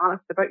open and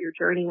honest about your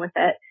journey with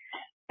it.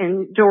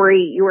 And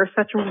Dory, you are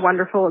such a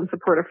wonderful and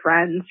supportive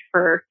friend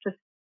for just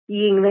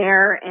being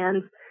there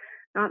and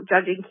not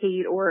judging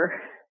Kate or,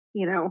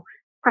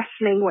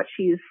 questioning what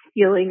she's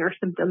feeling or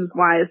symptoms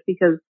wise,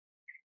 because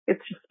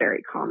it's just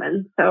very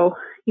common. So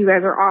you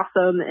guys are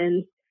awesome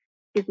and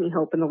gives me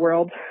hope in the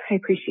world. I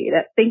appreciate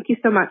it. Thank you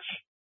so much.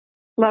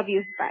 Love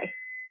you. Bye.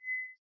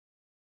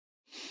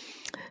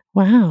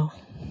 Wow.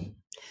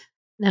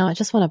 Now, I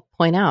just want to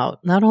point out,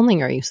 not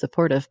only are you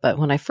supportive, but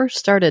when I first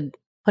started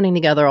putting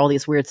together all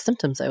these weird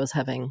symptoms I was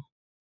having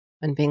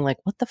and being like,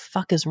 what the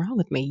fuck is wrong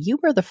with me? You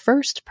were the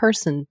first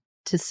person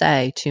to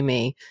say to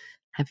me,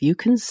 have you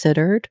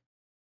considered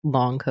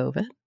long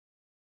COVID?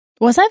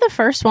 Was I the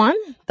first one?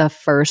 The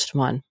first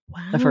one.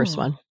 Wow. The first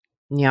one.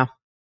 Yeah.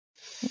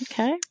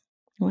 Okay.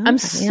 Well, I'm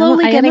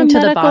slowly getting to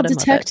the bottom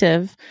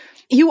detective. of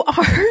it. You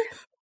are?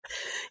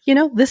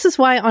 This is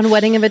why on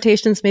wedding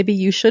invitations, maybe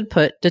you should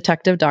put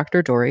Detective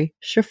Dr. Dory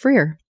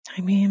Shafrir.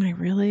 I mean, I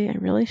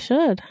really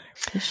should.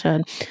 I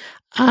should.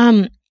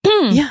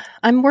 Yeah,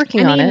 I'm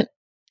working on it.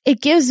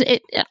 It gives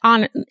it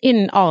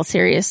in all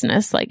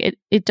seriousness, like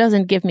it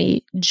doesn't give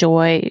me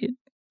joy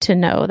to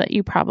know that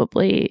you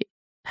probably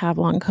have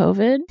long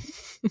COVID.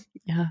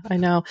 Yeah, I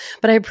know.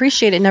 But I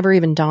appreciate it never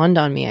even dawned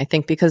on me, I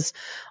think, because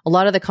a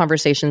lot of the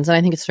conversations, and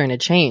I think it's starting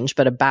to change,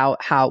 but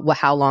about how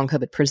long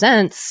COVID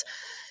presents,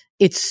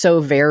 it's so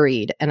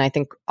varied. And I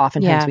think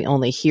oftentimes we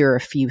only hear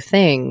a few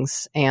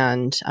things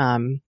and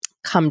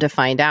come to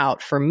find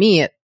out, for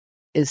me,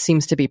 it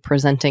seems to be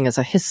presenting as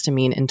a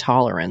histamine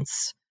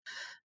intolerance,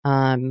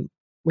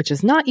 which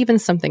is not even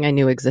something I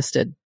knew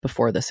existed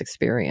before this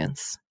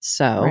experience.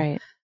 So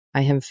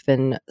I have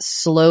been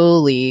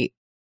slowly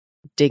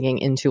digging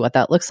into what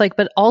that looks like,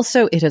 but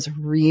also it has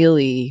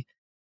really,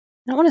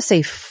 I don't want to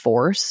say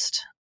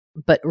forced,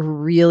 but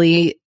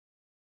really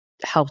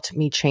helped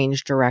me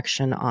change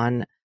direction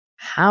on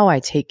how I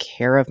take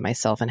care of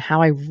myself and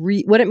how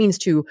what it means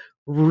to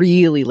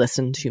really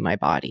listen to my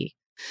body,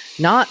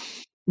 not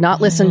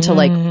listen to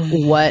like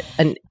what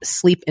a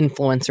sleep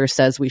influencer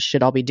says we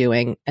should all be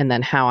doing and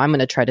then how I'm going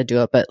to try to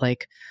do it. But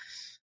like,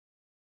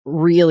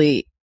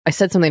 really, I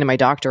said something to my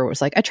doctor. It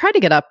was like, I try to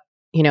get up,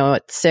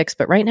 at 6,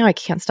 but right now I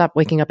can't stop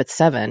waking up at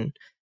 7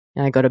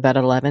 and I go to bed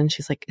at 11.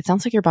 She's like, it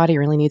sounds like your body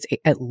really needs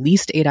at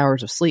least 8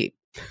 hours of sleep.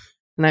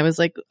 And I was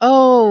like,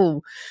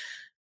 oh,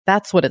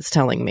 that's what it's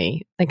telling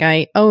me. Like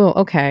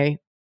okay.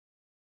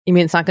 You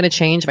mean it's not going to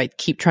change if I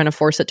keep trying to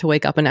force it to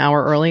wake up an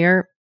hour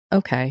earlier?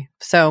 Okay.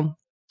 So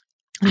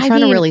I'm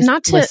trying to really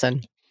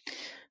listen.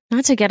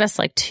 Not to get us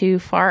like too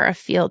far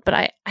afield, but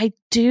I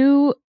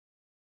do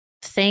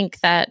think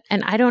that,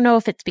 and I don't know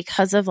if it's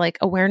because of like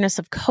awareness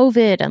of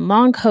COVID and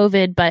long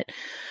COVID, but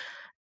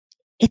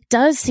it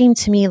does seem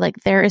to me like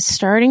there is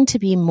starting to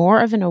be more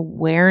of an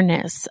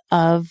awareness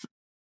of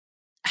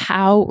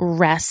how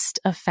rest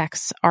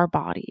affects our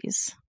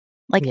bodies,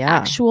 like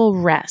actual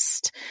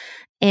rest.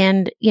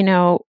 And,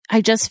 I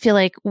just feel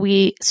like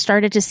we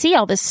started to see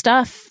all this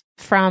stuff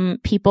from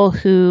people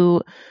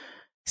who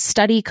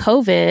study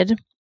COVID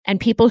and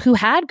people who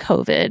had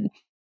COVID,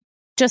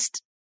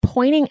 just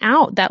pointing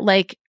out that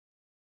like,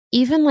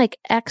 even like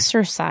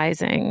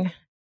exercising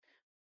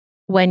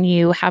when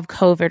you have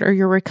COVID or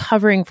you're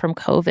recovering from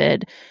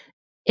COVID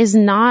is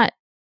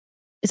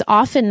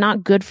often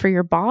not good for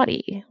your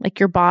body. Like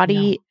your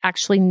body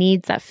actually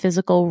needs that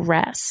physical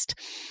rest.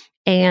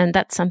 And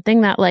that's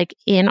something that like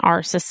in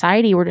our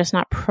society, we're just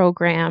not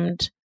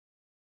programmed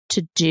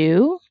to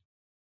do.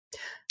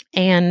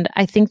 And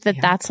I think that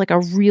that's like a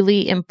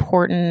really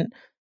important,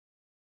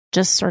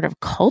 just sort of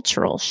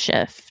cultural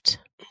shift.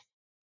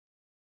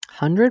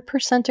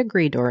 100%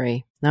 agree,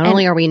 Dory. Not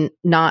only are we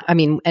not,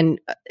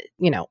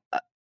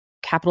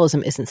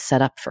 capitalism isn't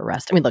set up for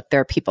rest. I mean, look,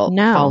 there are people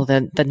follow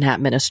the NAT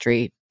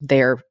ministry.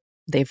 They're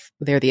the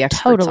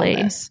experts on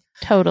this.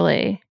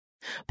 Totally.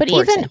 But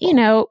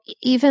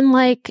even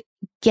like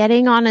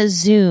getting on a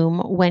Zoom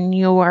when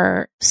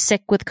you're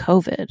sick with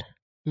COVID,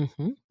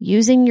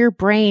 using your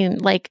brain,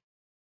 like,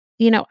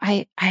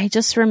 I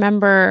just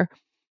remember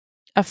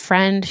a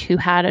friend who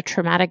had a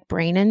traumatic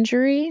brain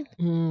injury.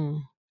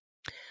 And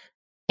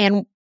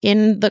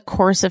in the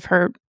course of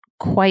her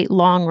quite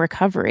long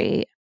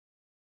recovery,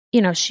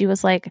 she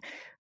was like,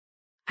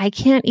 I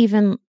can't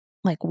even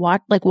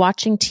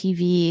watching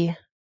TV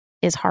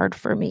is hard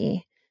for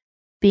me.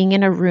 Being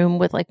in a room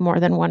with like more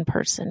than one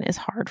person is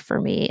hard for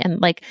me.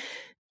 And like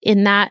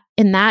in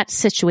that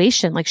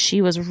situation, like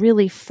she was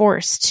really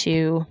forced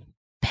to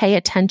pay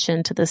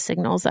attention to the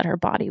signals that her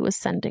body was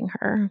sending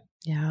her.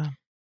 Yeah.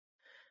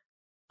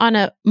 On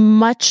a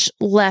much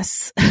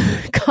less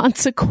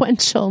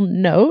consequential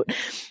note,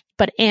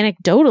 but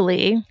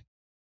anecdotally,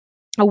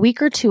 a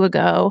week or two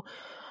ago,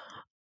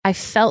 I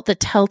felt the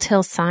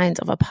telltale signs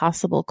of a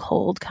possible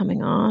cold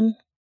coming on.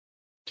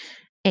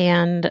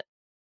 And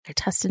I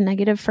tested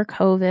negative for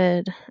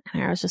COVID.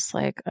 And I was just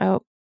like,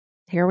 oh,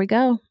 here we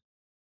go.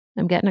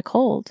 I'm getting a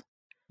cold.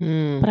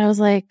 But I was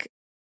like,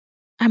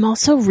 I'm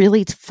also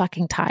really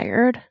fucking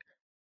tired.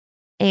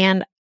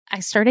 And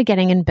I started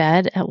getting in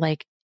bed at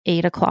like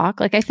 8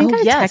 o'clock. Like I think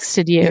I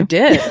texted you. You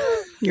did.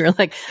 You were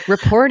like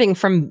reporting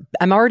from,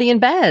 I'm already in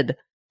bed.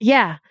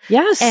 Yeah.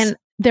 Yes. And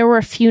there were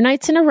a few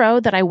nights in a row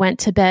that I went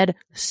to bed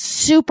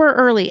super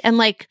early. And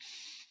like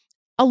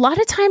a lot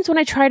of times when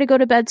I try to go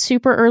to bed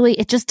super early,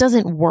 it just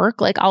doesn't work.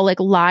 Like I'll like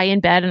lie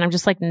in bed and I'm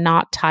just like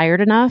not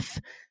tired enough.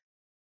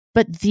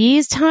 But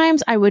these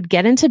times I would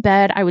get into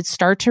bed, I would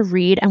start to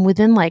read, and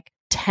within like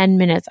 10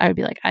 minutes, I would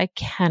be like, I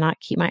cannot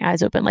keep my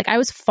eyes open. Like I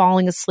was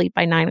falling asleep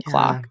by 9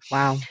 o'clock.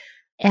 Wow.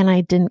 And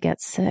I didn't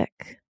get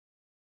sick.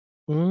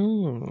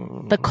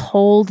 The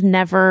cold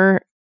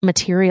never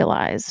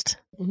materialized.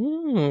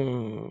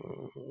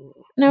 And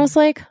I was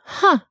like,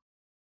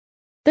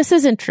 this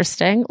is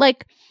interesting.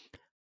 Like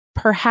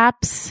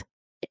perhaps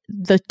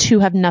the two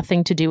have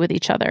nothing to do with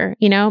each other,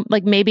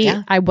 like maybe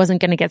I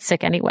wasn't going to get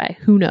sick anyway.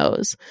 Who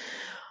knows?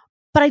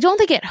 But I don't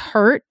think it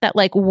hurt that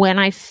like when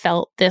I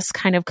felt this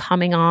kind of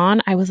coming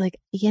on, I was like,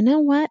 you know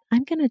what?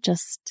 I'm going to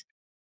just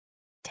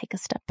take a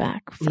step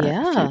back for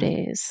a few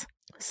days.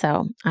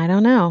 So I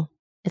don't know.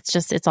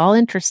 It's all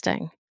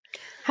interesting.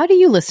 How do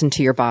you listen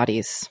to your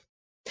bodies?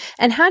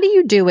 And how do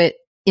you do it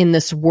in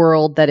this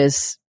world that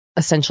is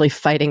essentially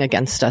fighting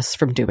against us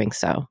from doing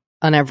so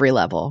on every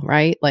level,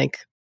 right? Like,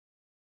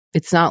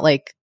 it's not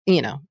like,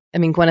 I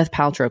mean, Gwyneth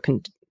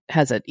Paltrow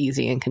has it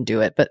easy and can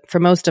do it. But for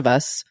most of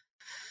us,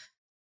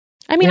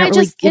 I mean, I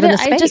just did it.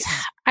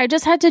 I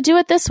just had to do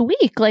it this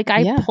week. Like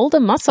I pulled a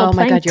muscle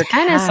playing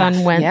tennis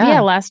on Wednesday,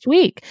 last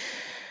week.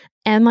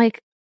 And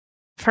like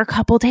for a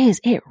couple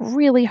days, it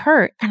really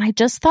hurt. And I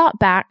just thought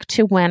back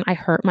to when I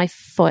hurt my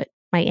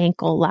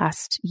ankle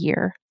last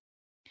year,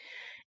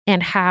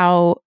 and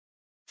how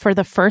for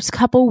the first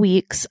couple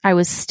weeks, I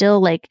was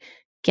still like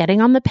getting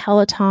on the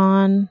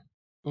Peloton,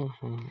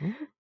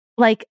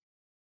 like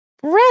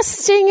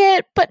resting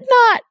it, but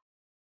not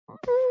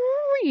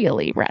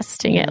really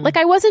resting it. Like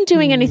I wasn't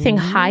doing anything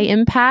high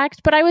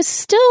impact, but I was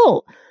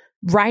still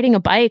riding a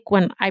bike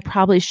when I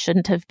probably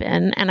shouldn't have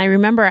been. And I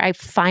remember when I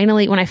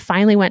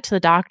finally went to the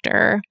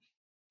doctor,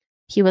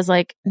 he was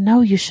like,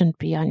 no, you shouldn't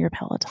be on your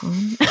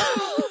Peloton.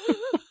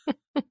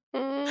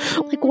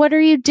 Like, what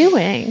are you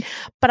doing?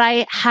 But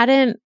I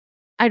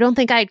don't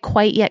think I'd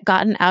quite yet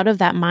gotten out of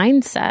that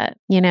mindset.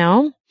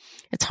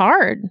 It's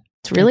hard.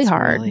 It's really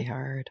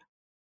hard.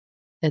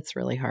 It's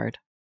really hard.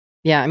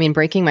 Yeah. I mean,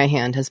 breaking my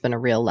hand has been a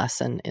real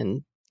lesson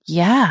in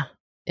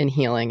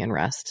healing and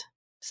rest.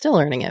 Still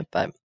learning it,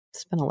 but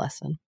it's been a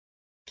lesson.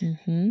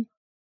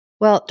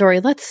 Well,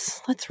 Doree,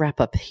 let's wrap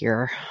up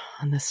here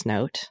on this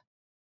note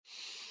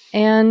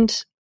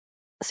and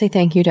say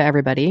thank you to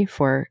everybody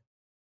for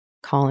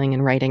calling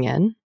and writing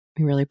in.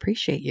 We really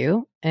appreciate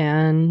you.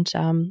 And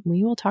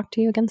we will talk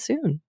to you again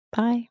soon.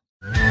 Bye.